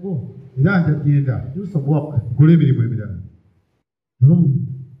I go. Do some work.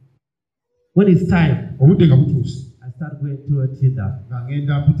 When it's time, I start going through a Tinder.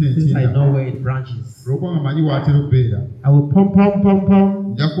 Since I know where it branches, I will pump.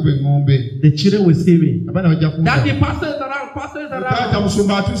 The children will see me. Daddy, pastor is around.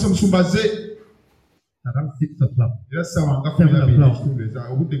 Around 6 o'clock. 7 o'clock.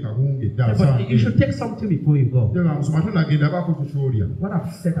 Yeah, but you should take something before you go. What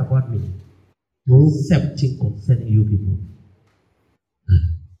I've said about me, something concerning you people.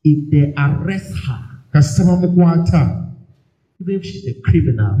 If they arrest her, Even if she's a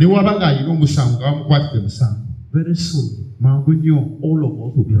criminal, ne waba ng'alina omusango nga bamukwatidde musango very soon, mangu nnyo all of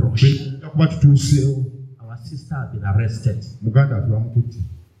us will be rushed. kuba tutuuseewo Our sister has been arrested. muganda waffe bamukutte.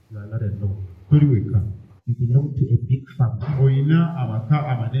 You are not alone. Toli wekka. You belong to a big family. Olina amaka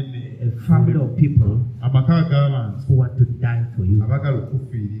amanene, A family of people amaka g'abantu who want to die for you. abaagala Who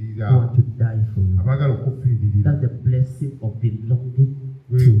okufiiririra, want to die for you. abaagala okufiiririra. That's the blessing of belonging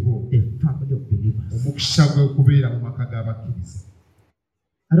Weewo to the family of believers. omukisa gw'okubeera mu maka g'abakkiriza.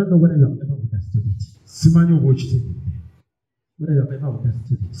 I don't know whether you have ever understood it. Simanyi oba okitegedde. Whether you have ever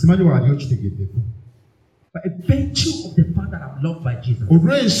understood it. Simanyi waali okitegeddeko. By a virtue of the fact that I'm loved by Jesus,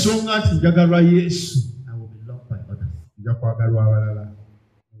 Olw'ensonga nti njagalwa Yesu, I will be loved by others. nja kwagalwa abalala.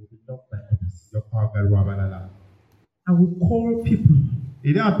 I will be loved by others. Nja kwagalwa abalala. I will call people.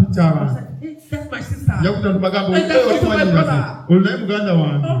 Era mpita I abantu. said, hey, that's my sister. Nja kutandika bagamba Hey, that's also my brother. oli naye muganda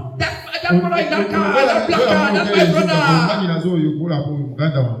wange. Oh, that brother in that car, that black car, that's my brother. Omanyirazo oyo kulako oyo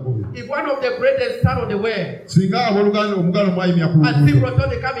muganda wange oyo. If one of the brethren stand on the way Singa abooluganda omuganda mwayimya ku and see luguudo. brother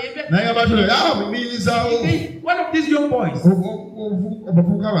they come in, Naye abantu muyimirizaawo. one of these young boys,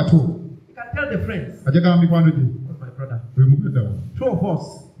 Abavubuka abato. you can tell the friends, Ajja gamba mikwano gye. that's my brother. Oyo muganda wange. Two of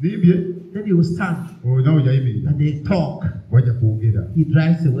us. Nimbye. Then he will stand Oyo nawe yayimirira. and they talk. Wajja kwogera. He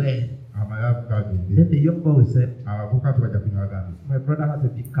drives away. Amala gagende. Then the young boy will say, Abavubuka tebajja kunywa gandi. my brother has a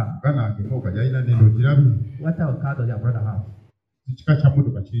big car. Muganda wange mooka yalina neno ogirabye. What type of car does your brother have? Kika kya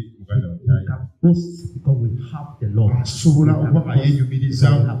mmotoka ki muganda wange We ayina. can boast because we have the Lord. Asobola We can okuba nga boast yenyumiriza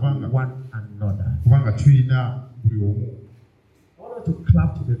because we have kubanga one another. kubanga tulina buli omu. I want to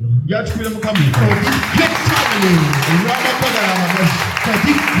clap to the Lord. Yatukubira Mukama For this great family. olw'amatagala amagazi. For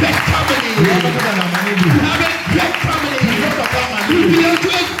this great family. Olw'amatagala amanene. You have a great family. You belong to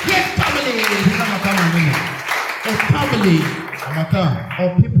a great family. Tulina amaka amanene. A family Amaka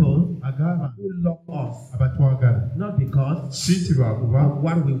of people ag'abantu who love us. abatwagala. Not because Si nti lwakuba of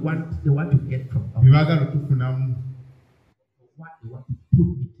what we want, they want to get from us. bye baagala okutufunamu. What they want to put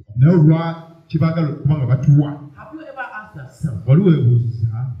into us. Naye olwa kye baagala okuba nga batuwa. Have you ever asked yourself? Wali weebuuziza.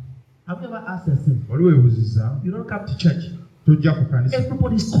 Have you ever asked yourself? Wali weebuuziza. You don't come to church. Tojja ku kanisa.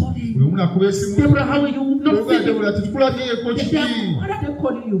 Everybody's calling. Buli omu nakuba esimu. Deborah, how are you? Not Olwoga feeling. Deborah tetukulabyeko kiki. What are they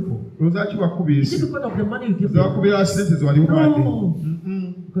calling you for? Olowooza ki bakuba Is it esimu. because of the money you give them? Zakubira sente ze wali obaadde. No.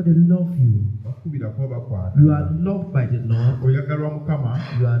 Because they love you. Bakubira kuba bakwata. You are loved by the Lord. Oyagalwa Mukama,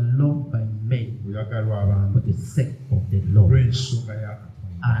 You are loved by men oyagalwa abantu. for the sake of the Lord. Olw'ensonga ya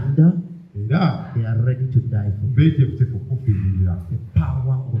Katonda. And Era they are ready to die for you. beeteefuteefu okufiiririra. The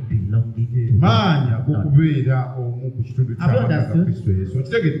power of belonging to Maanyi God. ag'okubeera omu ku kitundu Have you ky'amaka ga understood? Kristo Yesu.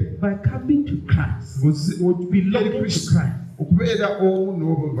 Okitegedde? By coming to Christ, Belonging belonging to Christ, okubeera omu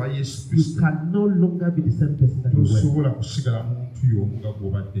n'obo ba Yesu you Kristo. can no longer be the same person that you were. Tosobola kusigala muntu y'omu nga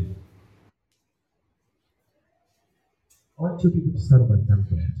gw'obadde. I want you people to stand up and thank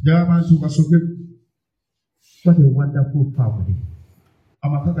God. Njagala abantu basooke What a wonderful family.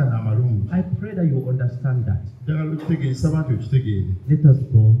 amaka gano amalungi. I pray that you will understand that. Njagala okitegeere, nsaba nti okitegeere. Let us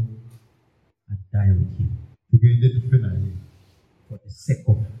go and die with him Tugende tufe naye for the sake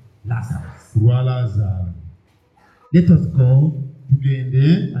of Lazarus. ku lwa Laazaalo. Let us go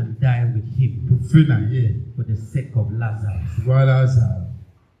Tugende and die with him tufe naye for the sake of Lazarus. ku lwa Laazaalo.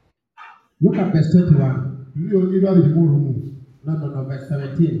 Look at verse 21. Tuliyongera 21. No, verse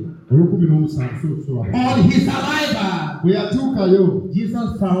 17. Olw'ekumi n'omusanvu sosoba. On his arrival, Bwe yatuukayo,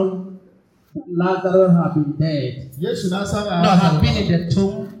 Jesus found Lazarus had been dead. Yesu n'asanga Had been in the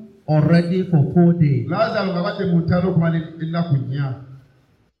tomb already for 4 days. Laazaalo nga badde mu ntalo okumala ennaku 4.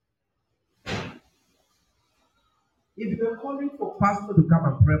 If you were calling for pastor to come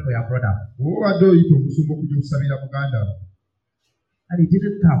and pray for your brother, Bw'oba obadde oyita omusumba okujja okusabira muganda wo, and he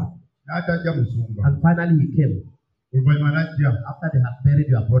didn't come, n'atajja musumba, and finally he came oluvannyuma n'ajja, after they had buried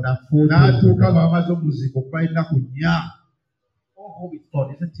your brother 4 days. n'atuuka ago. bamaze omuziiko okuba ennaku 4. All hope is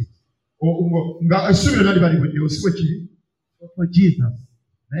gone, isn't it? Nga essubi lyonna liba libuddewo, si bwe kiri? But for Jesus,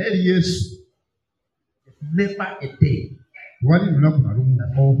 Naye eri Yesu there's never a day tewali lunaku na lumu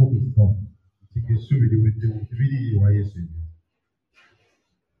that all hope is gone. nti ng'essubi liweddewo, tebiri ewa Yesu ebyo.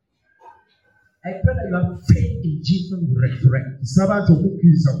 I pray that your faith in Jesus will resurrect. Nsaba nti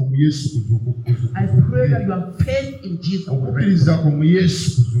okukkiriza ku mu Yesu kuzuukire. I pray that your faith in Jesus will resurrect. Okukkiriza ku mu Yesu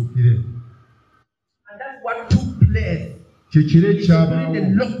kuzuukire. And that's what took place Kye kiro during ekyabaawo the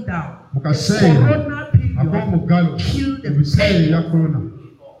lockdown. mu The kaseera corona period ak'omuggalo killed mu the biseera faith. ebya korona.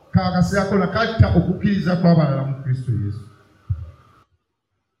 Akaseera konna katta okukkiriza kw'abalala mu Kristo Yesu.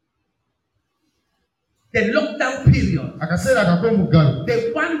 The lockdown period, Akaseera ak'omuggalo,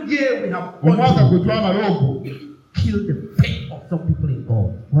 the 1 year we have omwaka gone gwe through, twamala ogwo, killed the faith of some people in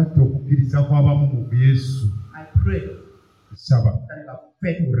God. kwatta okukkiriza kw'abamu mu Yesu. I pray saba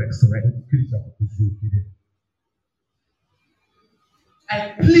faith will resurrect. okukkiriza kukuzuukire. I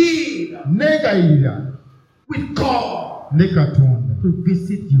plead Negayirira with God ne Katonda to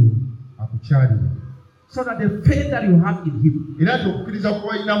visit you akukyalire so that the faith that you have in Him era nti okukkiriza kwe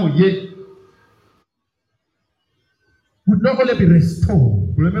walina mu ye would not only be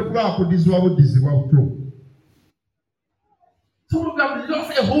restored. kuleme kuba kuddizibwa buddizibwa buto. Some of you have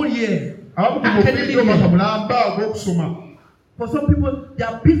lost a whole year. Abamu kubaokuddira omwaka mulamba ogw'okusoma. For some people,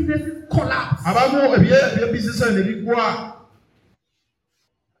 their businesses collapse. Abamu ebyebizinesi ne bigwa.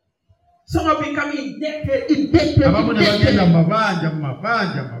 Some have become indebted. Abamu ne bagenda mu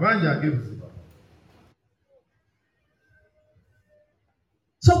mabanja ag'ebizibu.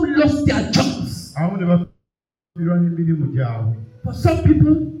 Some lost their jobs. Abamu ne bafiirwa n'emirimu gyabwe. For some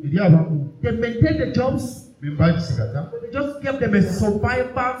people, eri abamu they maintain the jobs. bembagisigaza. They just give them a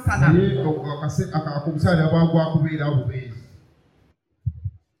survival salary. Omusaala bwagwa kubeera bubeezi.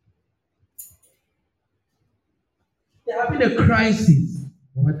 There have been a crisis.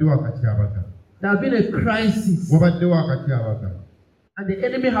 Wabaddewo akatyabaga. There have been a crisis. Wabaddewo akatyabaga. And the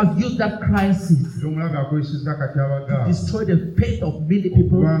enemy has used that crisis Era omulabe akozesezza akatyabaga. to destroy the faith of many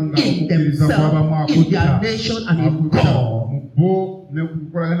people in themselves, in their nation, and in God. Mu bo ne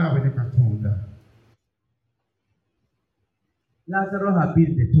kukolagana abwe ne Katonda. Lazarus had been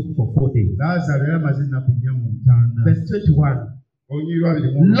in the tomb for 4 days. Laazaalo yali amaze ennaku 4 mu ntaana. Verse 21. Lord,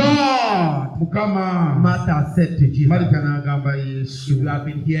 Mukama. Martha said to Jesus, Marita n'agamba if Yesu, you have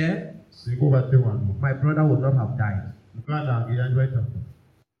been here, singa obadde wano, my brother would not have died. muganda wange yandibadde tafa.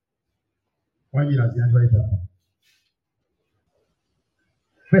 Wanyirazi yandibadde tafa.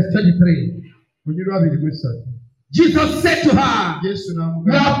 Verse 23. Jesus said to her, Yesu your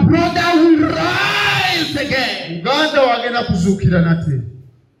n'amugamba, brother will rise again. muganda wange nakuzuukira nate.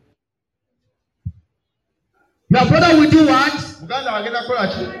 Your brother will do what? Muganda wange nakola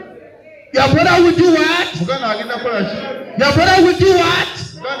ki? Your brother will do what? Muganda wange nakola ki? Your brother will do what?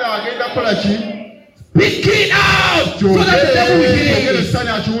 Muganda wange nakola ki? Speaking out so that the devil will hear you.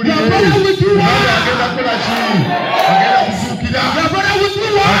 Your brother will do what? Muganda wange nakola ki? Agenda kuzuukira. Your brother will do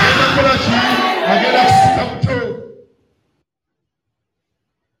Agenda what? kukola ki? Agenda kusika buto.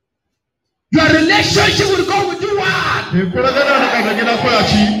 Your relationship with God will do what? Enkolagana n'Katonda agenda kukola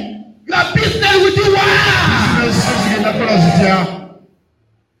ki? Your business will do what? Bizinesi zigenda kukola zitya?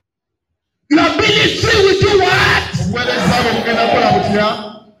 Your ministry will do what? Obuweereza bwo bugenda kukola butya?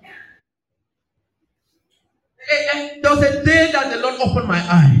 There was a day that the Lord opened my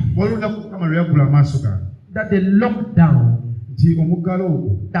eye. Waliwo olunaku Mukama lwe yaggula amaaso gange That the lockdown nti omuggalo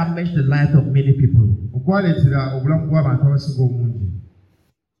ogwo damaged the lives of many people. okwaleetera obulamu bw'abantu abasinga obungi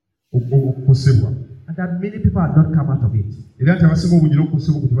okukosebwa. And that many people had not come out of it. Era nti abasinga obungi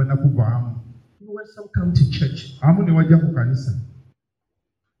n'okukosebwa okwo tebannakuvaamu. When some come to church, Abamu ne wajja ku kanisa.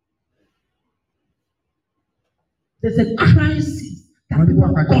 there's a crisis that Waliwo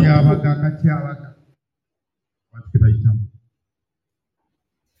people have gone akatyabaga. Abantu ke bayitamu.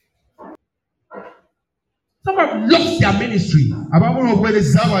 through. Some have lost their ministry. Abamu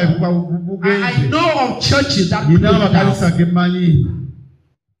n'obuweereza bwabwe bugenze. I know of churches that Nina closed amakanisa down. ge mmanyi.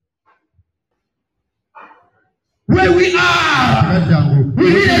 Where we are, we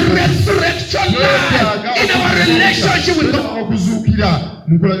need a resurrection life in our relationship with God. Okuzuukira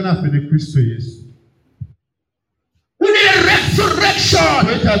mu nkolagana yaffe ne Kristo Yesu. We need a resurrection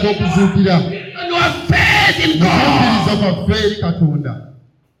Twetaaga okuzuukira in your faith in okukkiriza God. kwaffe eri Katonda.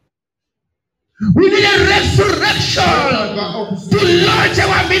 We need a resurrection Twetaaga to okuzuukira launch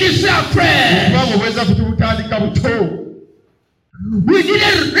our ministry afresh. kubanga obweza kutubutandika buto. We need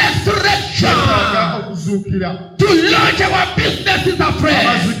a resurrection Twetaaga okuzuukira to launch our businesses afresh.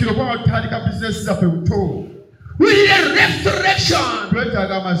 amazuukiro kubanga tutandika bizinesi zaffe buto. We need a resurrection.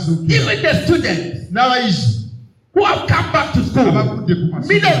 Twetaaga amazuukiro. Even the students N'abayizi who have come back to school, abavudde ku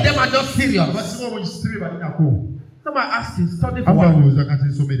many masomero of them are not serious. abasinga obungi sibe balinako. Someone asked you, study for what? Abalowooza kati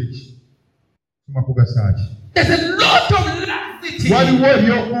nsomere ki? Soma kugasa ki? There's a lot of laxity. Waliwo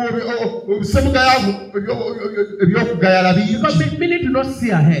obusemugayaavu ebyokugayala Because bingi. many do not see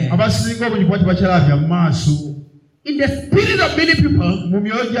ahead. Abasinga obungi kuba tebakyalabya mu maaso. In the spirit of many people, Mu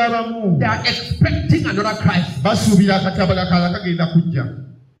myoyo gy'abamu they are expecting another crisis. basuubira akatabaga kalala kagenda kujja.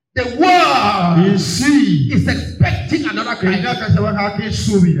 The world Ensi is expecting another erina crisis. akatabaga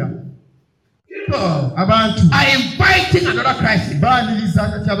akeesuubira. People Abantu are inviting another crisis. baaniriza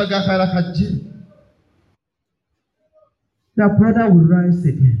akatabaga akalala kajje. Their brother will rise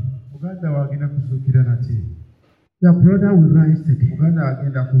again. Muganda wange agenda kuzuukira nate. Your brother will rise again. muganda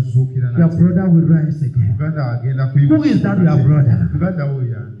agenda kuzuukira Your nate. brother will rise again. Muganda agenda Who is that your brother? muganda wo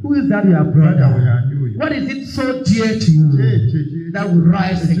yani. Who is that your Muganda wo brother? yani oyo. What is it so dear to you that will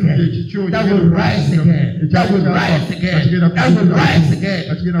rise again? That will rise again. That will rise again. That will rise again.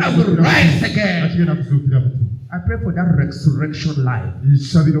 That will rise again. agenda kuzuukira buto. I pray for that resurrection life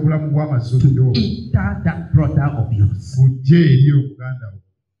Nsabira obulamu bw'amazuukiro to enter that brother of yours. bujje eri omuganda wo.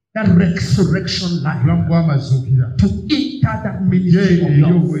 That resurrection Obulamu life bw'amazuukira to enter that bujje ministry of eri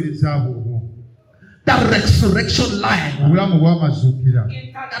yours. obuweereza bwobwo. That resurrection life Obulamu bw'amazuukira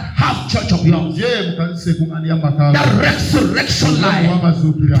enter that half church of yours. bujje mu kanisa ekuŋŋaani y'amaka. That resurrection Obulamu life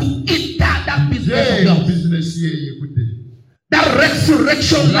bw'amazuukira to enter that business of bujje mu yours. bizinesi ye eyekudde. That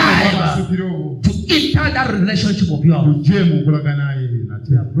resurrection Obulamu life bw'amazuukira obwo to enter that relationship of yours. bujje mu nkolagana ye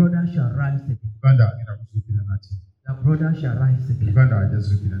nate. Your brother shall rise again. Muganda agenda kuzuukira nate. Your brother shall rise again. Muganda ajja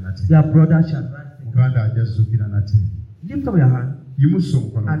zuukira nate. Your brother shall rise again. Muganda ajja zuukira nate. Lift up your hand Yimusa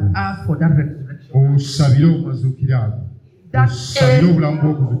omukono and gwo. ask for that resurrection. Osabire omuzuukire ago. That Osabire obulamu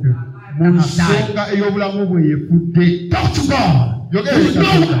bw'okuzuukira. Mu have died. nsonga ey'obulamu bwe yefudde. Talk to God. Yogera You eri know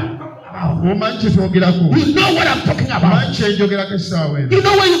what Katonda. I'm talking about. Omanyi kye twogerako. You know what I'm talking Omanyi about. kye njogerako essaawa eno. You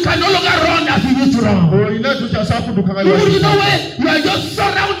know when you can no longer run as you used to run. Olina tukyasobola kudduka nga You know when you are just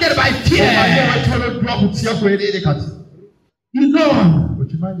surrounded by omanyi fear. wetoloddwa kutya kwereere kati. You know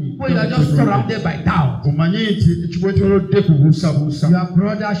Okimanyi when you are just surrounded by doubt. omanyi nti ekikwetolodde kubuusabuusa. Your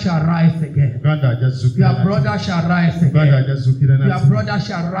brother shall rise again. Muganda ajja zuukira Your nate. brother shall rise Muganda again. ajja zuukira Your nate. brother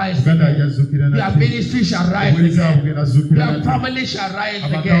shall rise Muganda ajja again. zuukira Your nate. ministry shall rise Obuweereza again. bugenda zuukira Your nate. family shall rise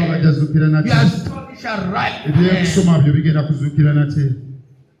Amaka bajja again. zuukira nate. Your study shall rise again. Ebyokusoma byo bigenda kuzuukira nate.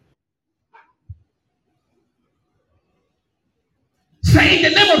 Say in the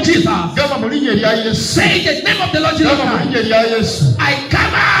name of Jesus. Gamba mu linnya erya Yesu. Say in the name of the Lord Jesus Gamba mu Christ. linnya erya Yesu. I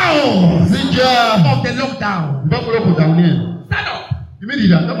come out Nzija of the lockdown. mba mu lockdown eno. Stand up.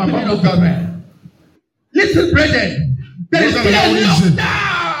 Yimirira gamba mba mu lockdown. Listen, brethren. There is still a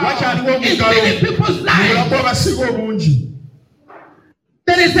Wakyaliwo lockdown in omuggalo many people's mu lives. bulamu bw'abasinga obungi.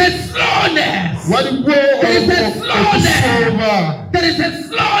 There is a slowness. Waliwo There is a okusooba. There is a Waliwo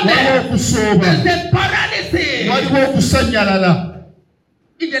slowness. okusooba. There is a paralysis Waliwo okusanyalala.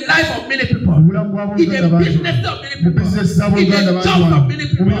 in the life of many people. Mu bulamu bwa In the booluganda bangi. business of many Mu people. bizinesi In z'abooluganda the bangi jobs wano. of many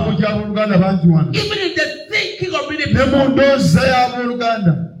Mu mirimu people. gy'abooluganda bangi wano. Even in the thinking of many Ne mu people. ndowooza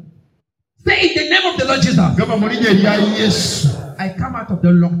y'abooluganda. Say in the name of the Lord Jesus. Gamba mu linnya erya Yesu. I come out of the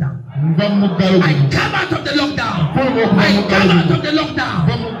lockdown. Nva mu muggalo I guno. come out of the lockdown. Fuluma okuva I mu come muggalo out guno. of the lockdown.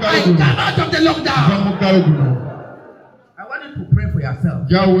 Vamos, I Galo. come out of the Nva mu lockdown. muggalo guno. I want you to pray for yourself.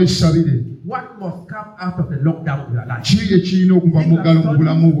 Jaawe weesabire. What must come out of the lockdown in your life? Ki ekirina okuva mu muggalo mu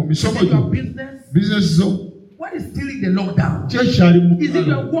bulamu bwo? Is Misomo it your gyo. business? Bizinesi zo. What is still in the lockdown? Ki ekyali mu Is it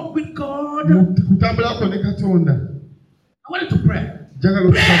your muggalo? walk with God? Kutambulako ne Katonda. I want you to pray.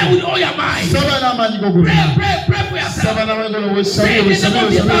 Njagala Pray okusaba. with all your mind. Saba n'amaanyi go Pray, gonna. pray for yourself. Saba n'amaanyi go weesabire, Say in the weesabire, name of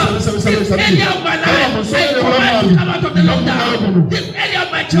weesabire, Jesus. weesabire, This weesabire. area of my Kaba life, musonere I bulamu command to come out of the bwange. Nva mu muggalo lockdown. guno. This area of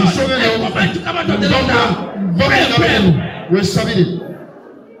my church, I command to come out of the lockdown. Nva mu Pray, muggalo pray. guno. Weesabire.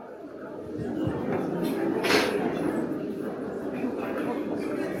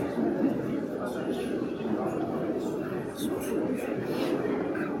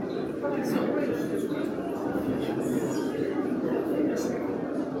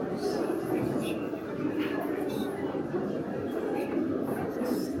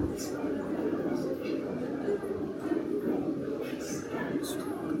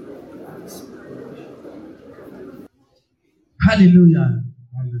 Hallelujah.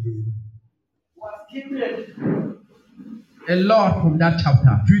 Hallelujah. A lot from that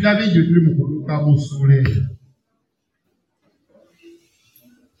chapter. Tulina bingi bye tuli mu kuluka mu ssuula eyo.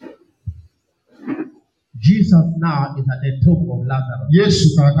 Jesus now is at the tomb of Lazarus.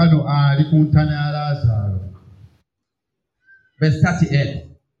 Yesu kaakano ali ku ntana ya Laazaalo. Verse 38.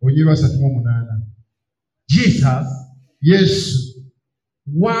 Onyirwa 38. Jesus, Yesu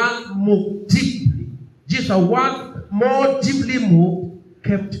one moved deeply. Jesus, one more deeply moved,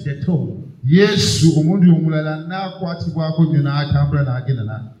 came to the tomb. Yesu omundi omulala n'akwatibwako nnyo n'atambula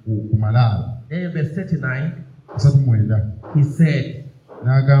n'agenda ku malaalo. Then verse 39, 39 he said,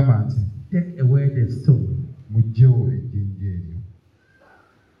 n'agamba nti take away the stone. muggyewo ejjinja eryo.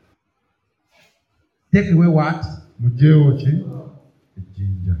 Take away what? Muggyewo ki?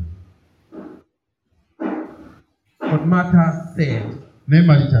 Ejjinja. But Martha said, Naye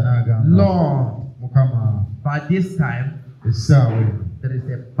Malita n'agamba, Lord, Mukama, by this time essaawa eno there is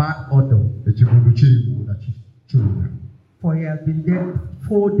a bad odor, ekivundu kiri munda kiwunya. for he has been dead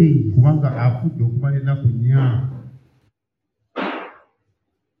 4 days. Kubanga afudde okumala ennaku 4.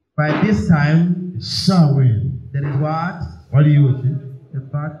 By this time Essaawa eno There is what? Waliyo ki? A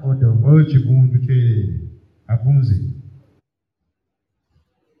bad odor. Oyo kivundu kyereere. Avunze.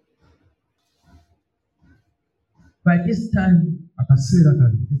 By this time, Akaseera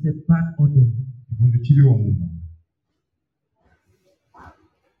kali. there's a bad odor. Kivundu kiri omumwa.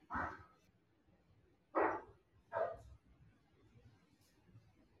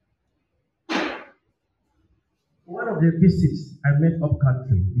 One of the visits I made up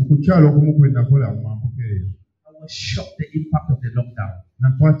country, Mu kukyalo okumu kwe nakola mu mambuka eyo. I was shocked the impact of the lockdown.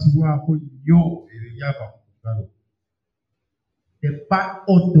 Nakwatibwako nnyo ebyo ebyava mu lugalo. The bad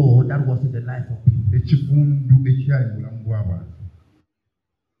odor that was in the life of people. Ekivundu ekyali mu bulamu bw'abantu.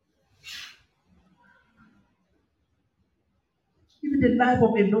 Even the life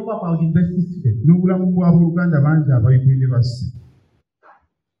of a number of our university students. N'obulamu bw'abooluganda bangi abali ku yunivasite.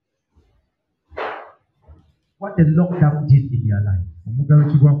 What the lockdown did in their life. Omuggalo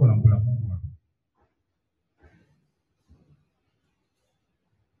ki gwakola mu bulamu bwabwe.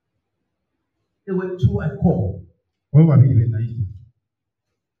 There were two I called. Abo babiri be nayita.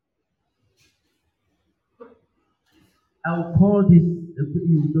 I will call this,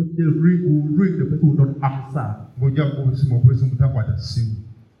 you will just ring, the person will not answer. Ng'ojja kubusimu okwesimu takwata ssimu.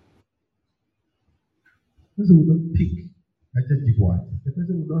 The person will not pick. Atagikwata. The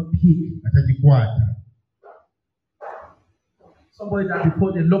person will not pick. Atagikwata. Somebody that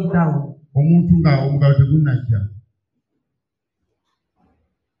before the lockdown, Omuntu nga omuggalo tegunnajja.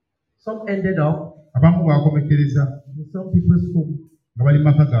 some ended up Abamu baakomekereza in some people's home. nga bali mu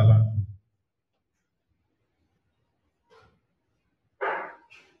maka g'abantu.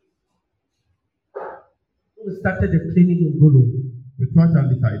 We started the clinic in Gulu. Bwe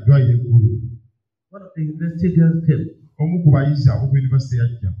twatandika eddwaliro eggulu, One of the university girls came omu ku bayizi ab'oku yunivasite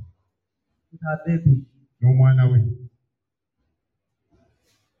yajja with her baby. n'omwana we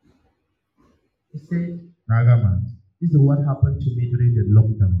He said, n'agamba nti this is what happened to me during the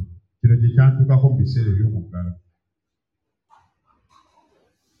lockdown. kino kye kyantukako mu biseera eby'omuggalo.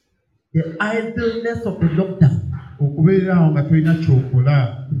 The idleness of the lockdown Okubeera awo nga tolina kyokola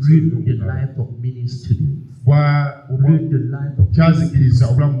ruined the life of many students. Ruined the life of kyazikiriza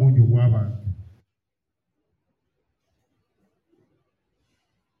obulamu bungi obw'abantu.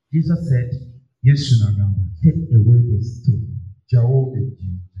 Jesus said, Yesu n'agamba nti take away the stone. ggyawo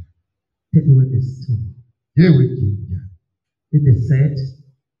ejjinja. Take away the stone. Yeewa ejjinja. Then they said,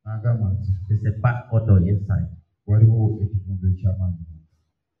 N'agamba nti there's a bad odor inside. waliwo ekivundu eky'amaanyi.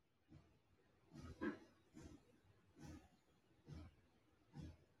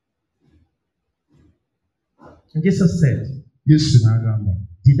 And Jesus said, Yesu n'agamba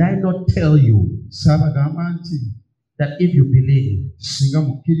did I not tell you saabagamba nti that if you believe, singa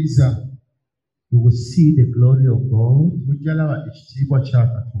mukkiriza you will see the glory of God? mujja laba ekitiibwa kya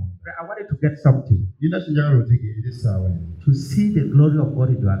Katonda. I wanted to get something. Nina kinjagala otegeere essaawa eno. To see the glory of God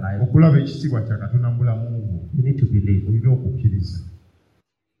in your life, Okulaba ekitiibwa kya Katonda mu bulamu bwo you need to believe. olina okukkiriza.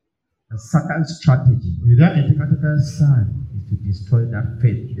 And Satan's strategy Era enteekateeka ya Sitaani is to destroy that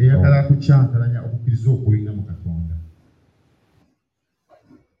faith in eyagala God. kukyankalanya okukkiriza okwolina mu Katonda.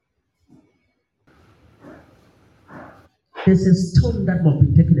 There's a stone that must be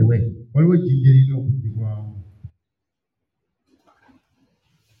taken away. Waliwo ejjinja erina okuggibwamu.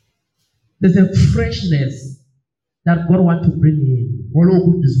 There's a freshness that God wants to bring in. Waliwo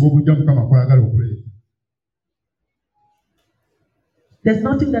okuddizibwa obujja Mukama kwayagala okuleeta. There's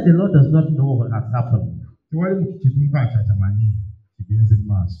nothing that the Lord does not know what has happened. Tewali mu kintu Mukama kyatamanyi kigenze mu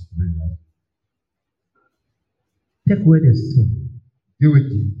maaso kubeerawo. Take away the stone. Yeewa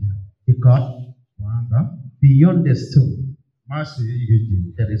ejjinja. Because Kubanga beyond the stone, maaso eriyiga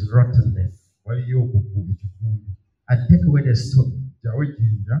ejjinja there is rottenness. waliyo okuvu ekivundu. And take away the stone, Ggyawo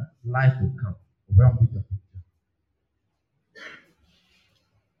ejjinja life will come. obulamu bujja kujja.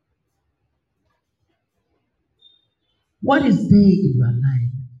 What is there in your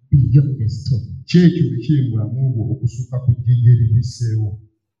life beyond the stone? Kyekyo ekiri mu bulamu bwo okusukka ku jjinja eribiseewo.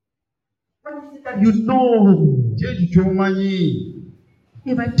 What is it that you know? Kyekyo ky'omanyi.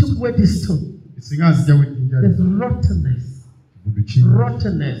 If I took away this stone, Singa nzigyawo ejjinja there's rottenness, ekigundu kingi.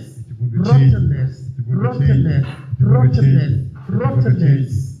 rottenness, Ekigundu kingi. rottenness, Ekigundu rottenness, kingi. rottenness, Ekigundu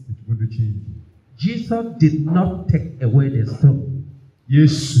rottenness. kingi. Ekigundu kingi. Jesus did not take away the stone.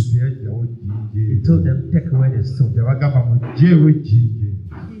 Yesu teyaggyawo ejjinja He eryo. told them, take away the stone. Yabagamba muggyeewo ejjinja eryo.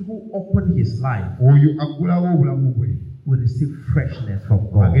 He who opened his life Oyo aggulawo obulamu bwe will receive freshness from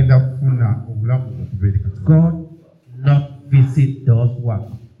God. agenda kufuna obulamu okuva eri Katonda. God not visit those who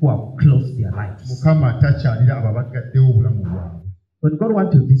have closed their lives. Mukama takyalira abo abagaddewo obulamu bwabwe. When God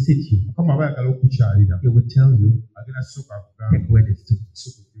wants to visit you, Mukama aba ayagala okukyalira He will tell you, agenda ssooka take akugamba away the stone.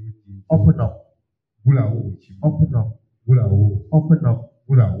 ssooka ejjewo ejjinja. Open up. Gulawo. Open up. Gulawo. Open up.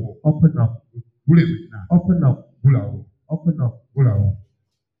 Gulawo. Open up. Gulewena. Open up. Gulawo. Open up. Gulawo.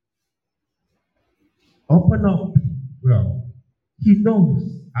 Open up. Gulawo. He knows.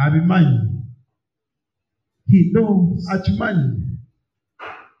 Abimanyi. He knows. Akimanyi.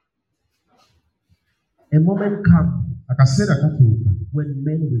 A moment comes Akaseera katuuka when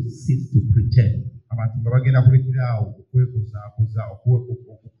men will cease to pretend. abantu nga bagenda kulekeraawo okwebuzaabuza.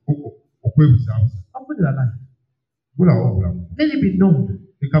 Open your life. Gulawo obulamu. Let it be known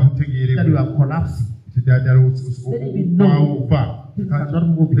Leka butegeerebwe that you are collapsing. Ddala Let it be known things are not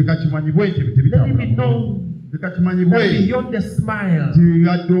moving. leka kimanyibwe nti Let it be tebitambula. known Leka that kimanyibwe beyond the smile, nti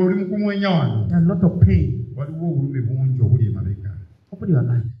yadde oli mu kumwenya wano there are a lot of pain. waliwo obulumi bungi obuli emabega. Open your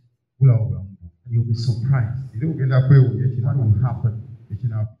life Gulawo obulamu bwo. and you'll be surprised Era ogenda kwewuunya what will happen.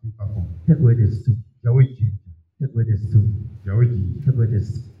 ekinaakutuukako. Take away the stone. Jjawo ejjinja. Take away the stone. Jjawo ejjinja. Take away the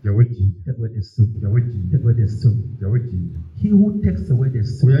stone. Jjawo ejjinja. Take away the stone. Jjawo ejjinja. Take away the stone. Jjawo ejjinja. He who takes away the Bwe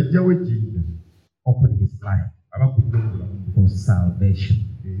stone, yaggyawo ejjinja open his life aba akudde obulamu bwe for salvation.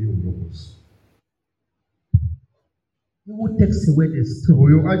 eri obulokozi. He who takes away the stone,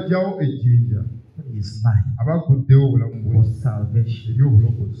 Oyo aggyawo ejjinja open his life aba akuddewo obulamu bwe for salvation. eri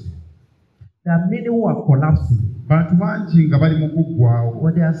obulokozi. There are many who are collapsing, Bantu bangi nga bali mu kuggwaawo.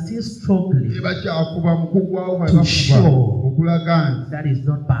 but they are still struggling. Bakyakuba mu kuggwaawo bwe To bakuba show okulaga nti That is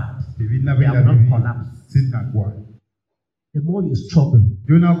not bad. ebinna They have benda not bibi collapsed. sinnagwa. The more you struggle,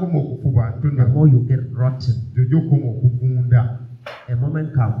 Gy'onaakoma okukuba the more you get rotten. gy'ojja okukoma okugunda. A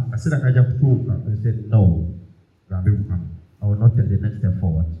moment comes, Akaseera kajja kutuuka you say, no, gambe Mukama I will not take the next step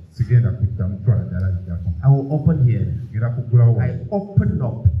forward. sigenda kuddamu twala ddala lijjako. I will open here. Ngenda kuggulawo I open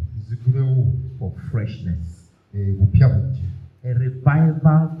up zigulewo for freshness. bupya bujja. A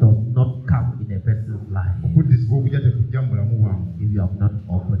revival does not come in a person's life Okuddizibwa obujja tekujja mu bulamu bwangu if you have not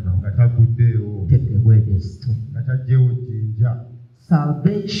opened up. nga taguddeewo Take away the stone. nga taggyewo jjinja.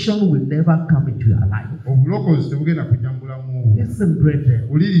 Salvation will never come into your life. Obulokozi tebugenda kujja mu bulamu bwo. Listen, brethren,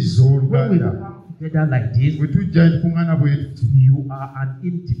 Wuliriza when we oluganda. come together like this, Bwe tujja tukuŋŋaana bwe tuti you are an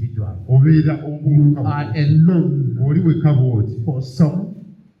individual. obeera You omu are alone. oli weka bw'oti. For some,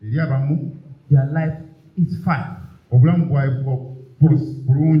 Eri abamu their life is fine. obulamu bwabwe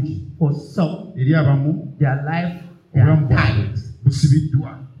bulungi. For some, Eri abamu their life they are obulamu bwabwe tight.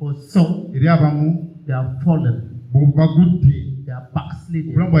 busibiddwa. For some, Eri abamu they are fallen. bagudde. They are backsliding.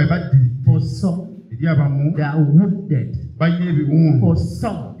 Obulamu bwabwe baddiridde. For some, Eri abamu they are wounded. balina ebiwundu. For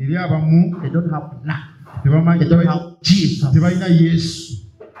some, Eri abamu they don't have life. tebamanyi They don't have Jesus. tebalina Yesu.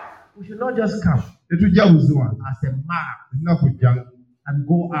 We should not just come Tetujja buziwa as a man tulina kujja and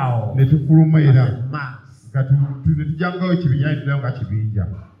go out ne as tufulumira a mass. nga ne tujjangawo ekibinja ne tuddayo nga kibinja.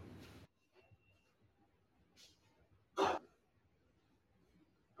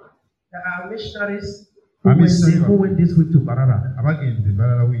 There are missionaries Missionary. who went this week to Barara. Abagenze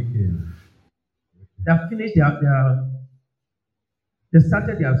balala wiikendi They have finished they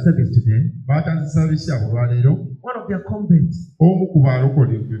started their service today. baatandise saabisi abo olwaleero. One of their converts, Omu ku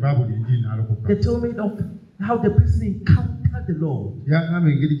balokole bwe baabuli enjiri n'alokoka. they told me of how the person encountered the Lord. Yagamba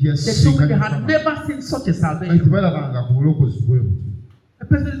engeri gye They told me they had yasinkanye never seen such a Mukama. salvation. Tebalabanga ku bulokozi bwe buti. The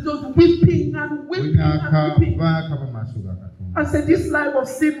person is just weeping and weeping and weeping. Baakaba maaso ga Katonda. I said, this life of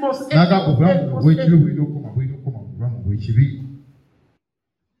sin must end. N'agamba obulamu Must bw'ekibi end. bulina okukoma mu bulamu bw'ekibi.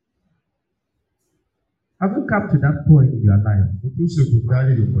 Have you come to that point in your life Otuuse ku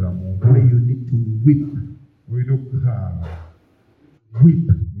ddaali lyo mulamu where you need to weep? olina okukaaba. Weep.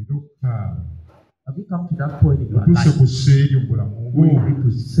 Olina okukaaba. Have you come to that point in your Otuuse life ku sseeri omulamu where you need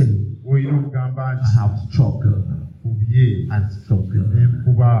to say, olina okugamba I nti have struggled kubye and struggled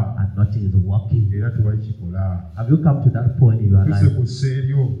n'enkuba and nothing is working? era tewali kikola. Have you come to that point in your Otuuse life ku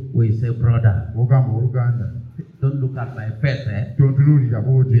sseeri o where you say, brother, ogamba oluganda don't look at my face, eh? tontunuulira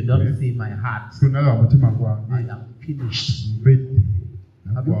bw'oti You don't see my heart. tonalaba mutima I gwange am finished. mbedde.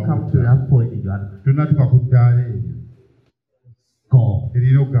 Have you come to that point in your life? Tonatuuka ku ddaala eryo God,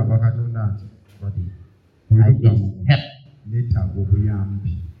 erina okugamba Katonda nti body, olina I okugamba need help. neetaaga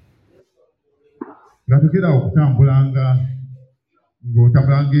obuyambi. Nga tugera okutambulanga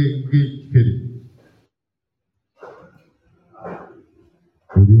ng'otambula ng'ekikere.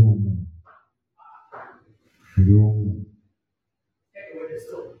 Oli omu. Oli omu.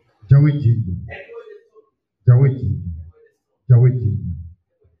 Gyawo ejjinja. Gyawo ejjinja. Gyawo ejjinja.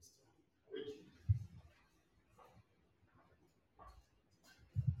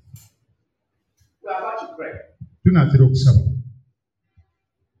 Tunaatera okusaba.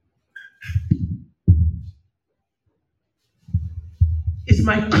 It's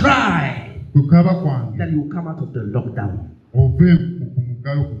my cry Kukaaba kwange that you come out of the lockdown. ove ku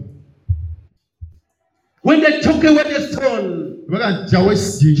muggalo kuno. When they took away the stone,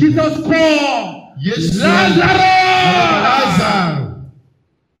 Jesus called, Lazarus!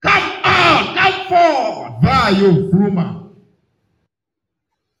 Come out, come forth.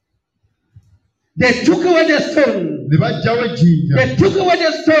 They took away the stone. They took away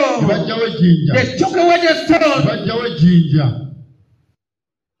the stone. They took away the stone.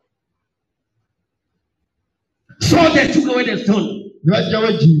 So they took away the stone.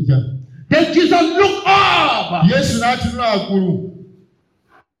 Then Jesus looked up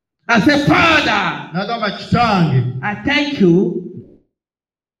and said, Father, I thank you.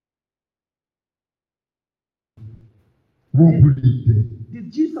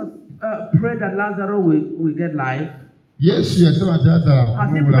 Did Jesus pray that Lazarus will get life? Yes,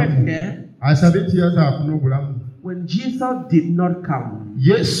 Has he prayed here? When Jesus did not come,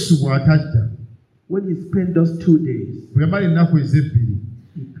 when he spent those 2 days,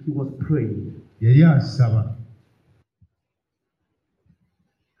 he was praying.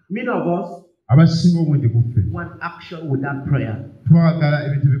 Many of us want action without prayer.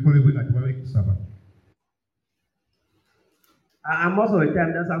 And most of the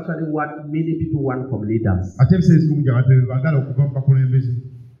time, that's actually what many people want from leaders.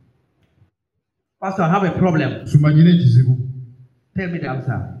 Pastor, I have a problem. Tell me the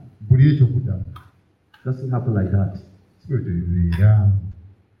answer. Doesn't happen like that.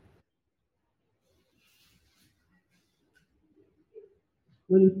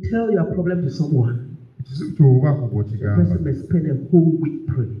 When you tell your problem to someone, the person may spend a whole week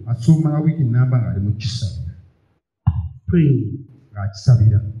praying. Praying.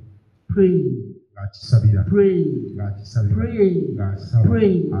 Praying. Praying.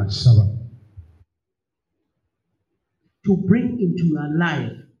 Praying. To bring into your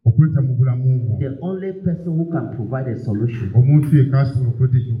life the only person who can provide a solution, who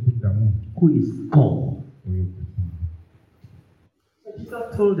is God.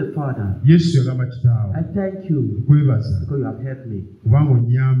 Jesus told the Father, I thank you because you have helped me.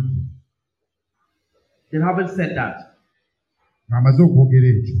 They haven't said that.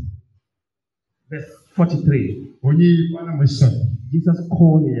 Verse 43. Jesus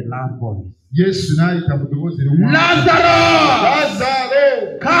called in a loud voice, Lazarus!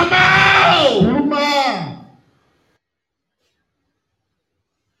 Come out!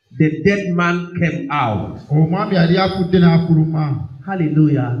 The dead man came out.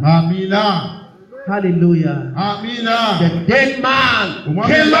 Hallelujah. Hallelujah. The dead man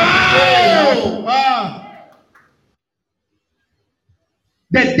came out.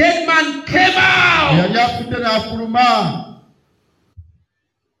 The dead man came out.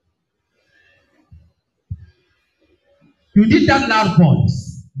 You did that loud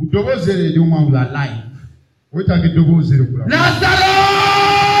voice. You are alive. Lazarus!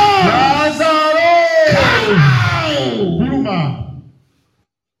 Come out!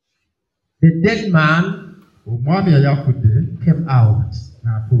 The dead man came out.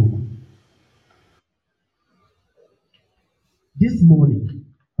 This morning,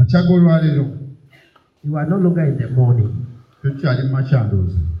 you are no longer in the morning. You are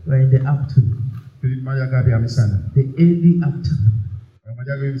in the afternoon. The early afternoon.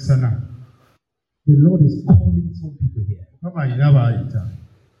 The Lord is calling some people here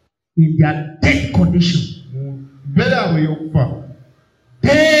in their dead condition,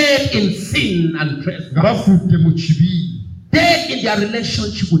 dead in sin and trespass, dead in their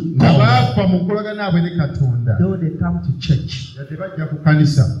relationship with God. Though they come to church,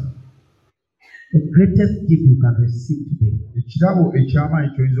 the greatest gift you can receive today is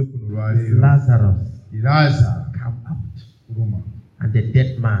Lazarus come out, and the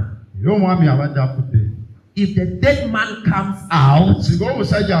dead man. If the dead man comes out,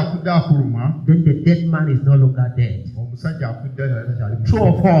 then the dead man is no longer dead. True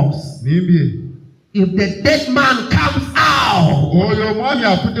or false? If the dead man comes out,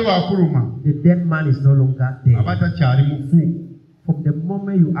 the dead man is no longer dead. From the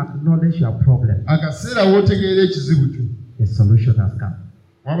moment you acknowledge your problem, the solution has come.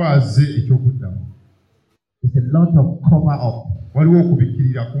 It's a lot of cover up, a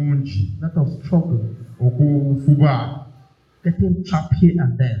lot of struggle, getting trapped here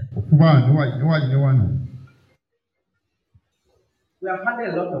and there. We have had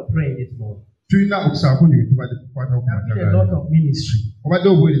a lot of prayer this morning. We have had a lot of ministry. We have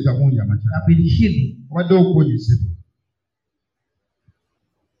been healing.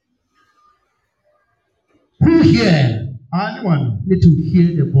 Who here need to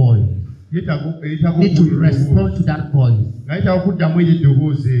heal the voice? Need to respond to that voice.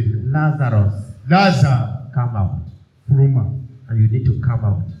 Lazarus, come out. And you need to come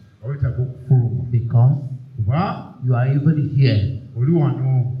out. Because You are even here.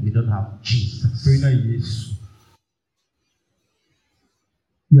 You don't have Jesus.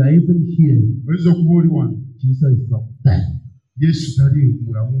 You are even here. Jesus is not there.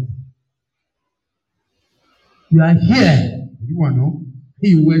 You are here.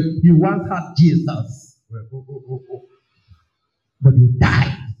 You once had Jesus, but you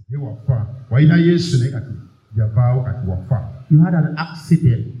died. You had an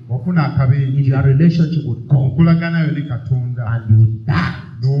accident in your relationship with God, and you died.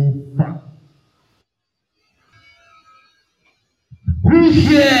 Who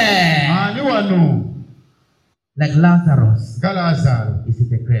here, like Lazarus, is in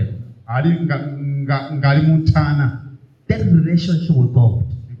the grave? That relationship with God,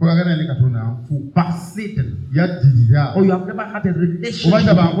 backslidden, or you have never had a relationship.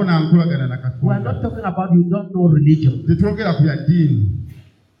 We are not talking about you don't know religion.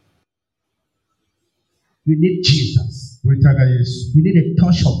 You need Jesus. You need a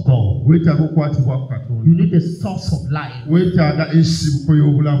touch of God. You need the source of life. You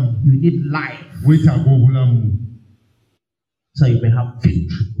need life, so you may have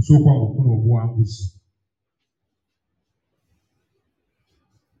victory.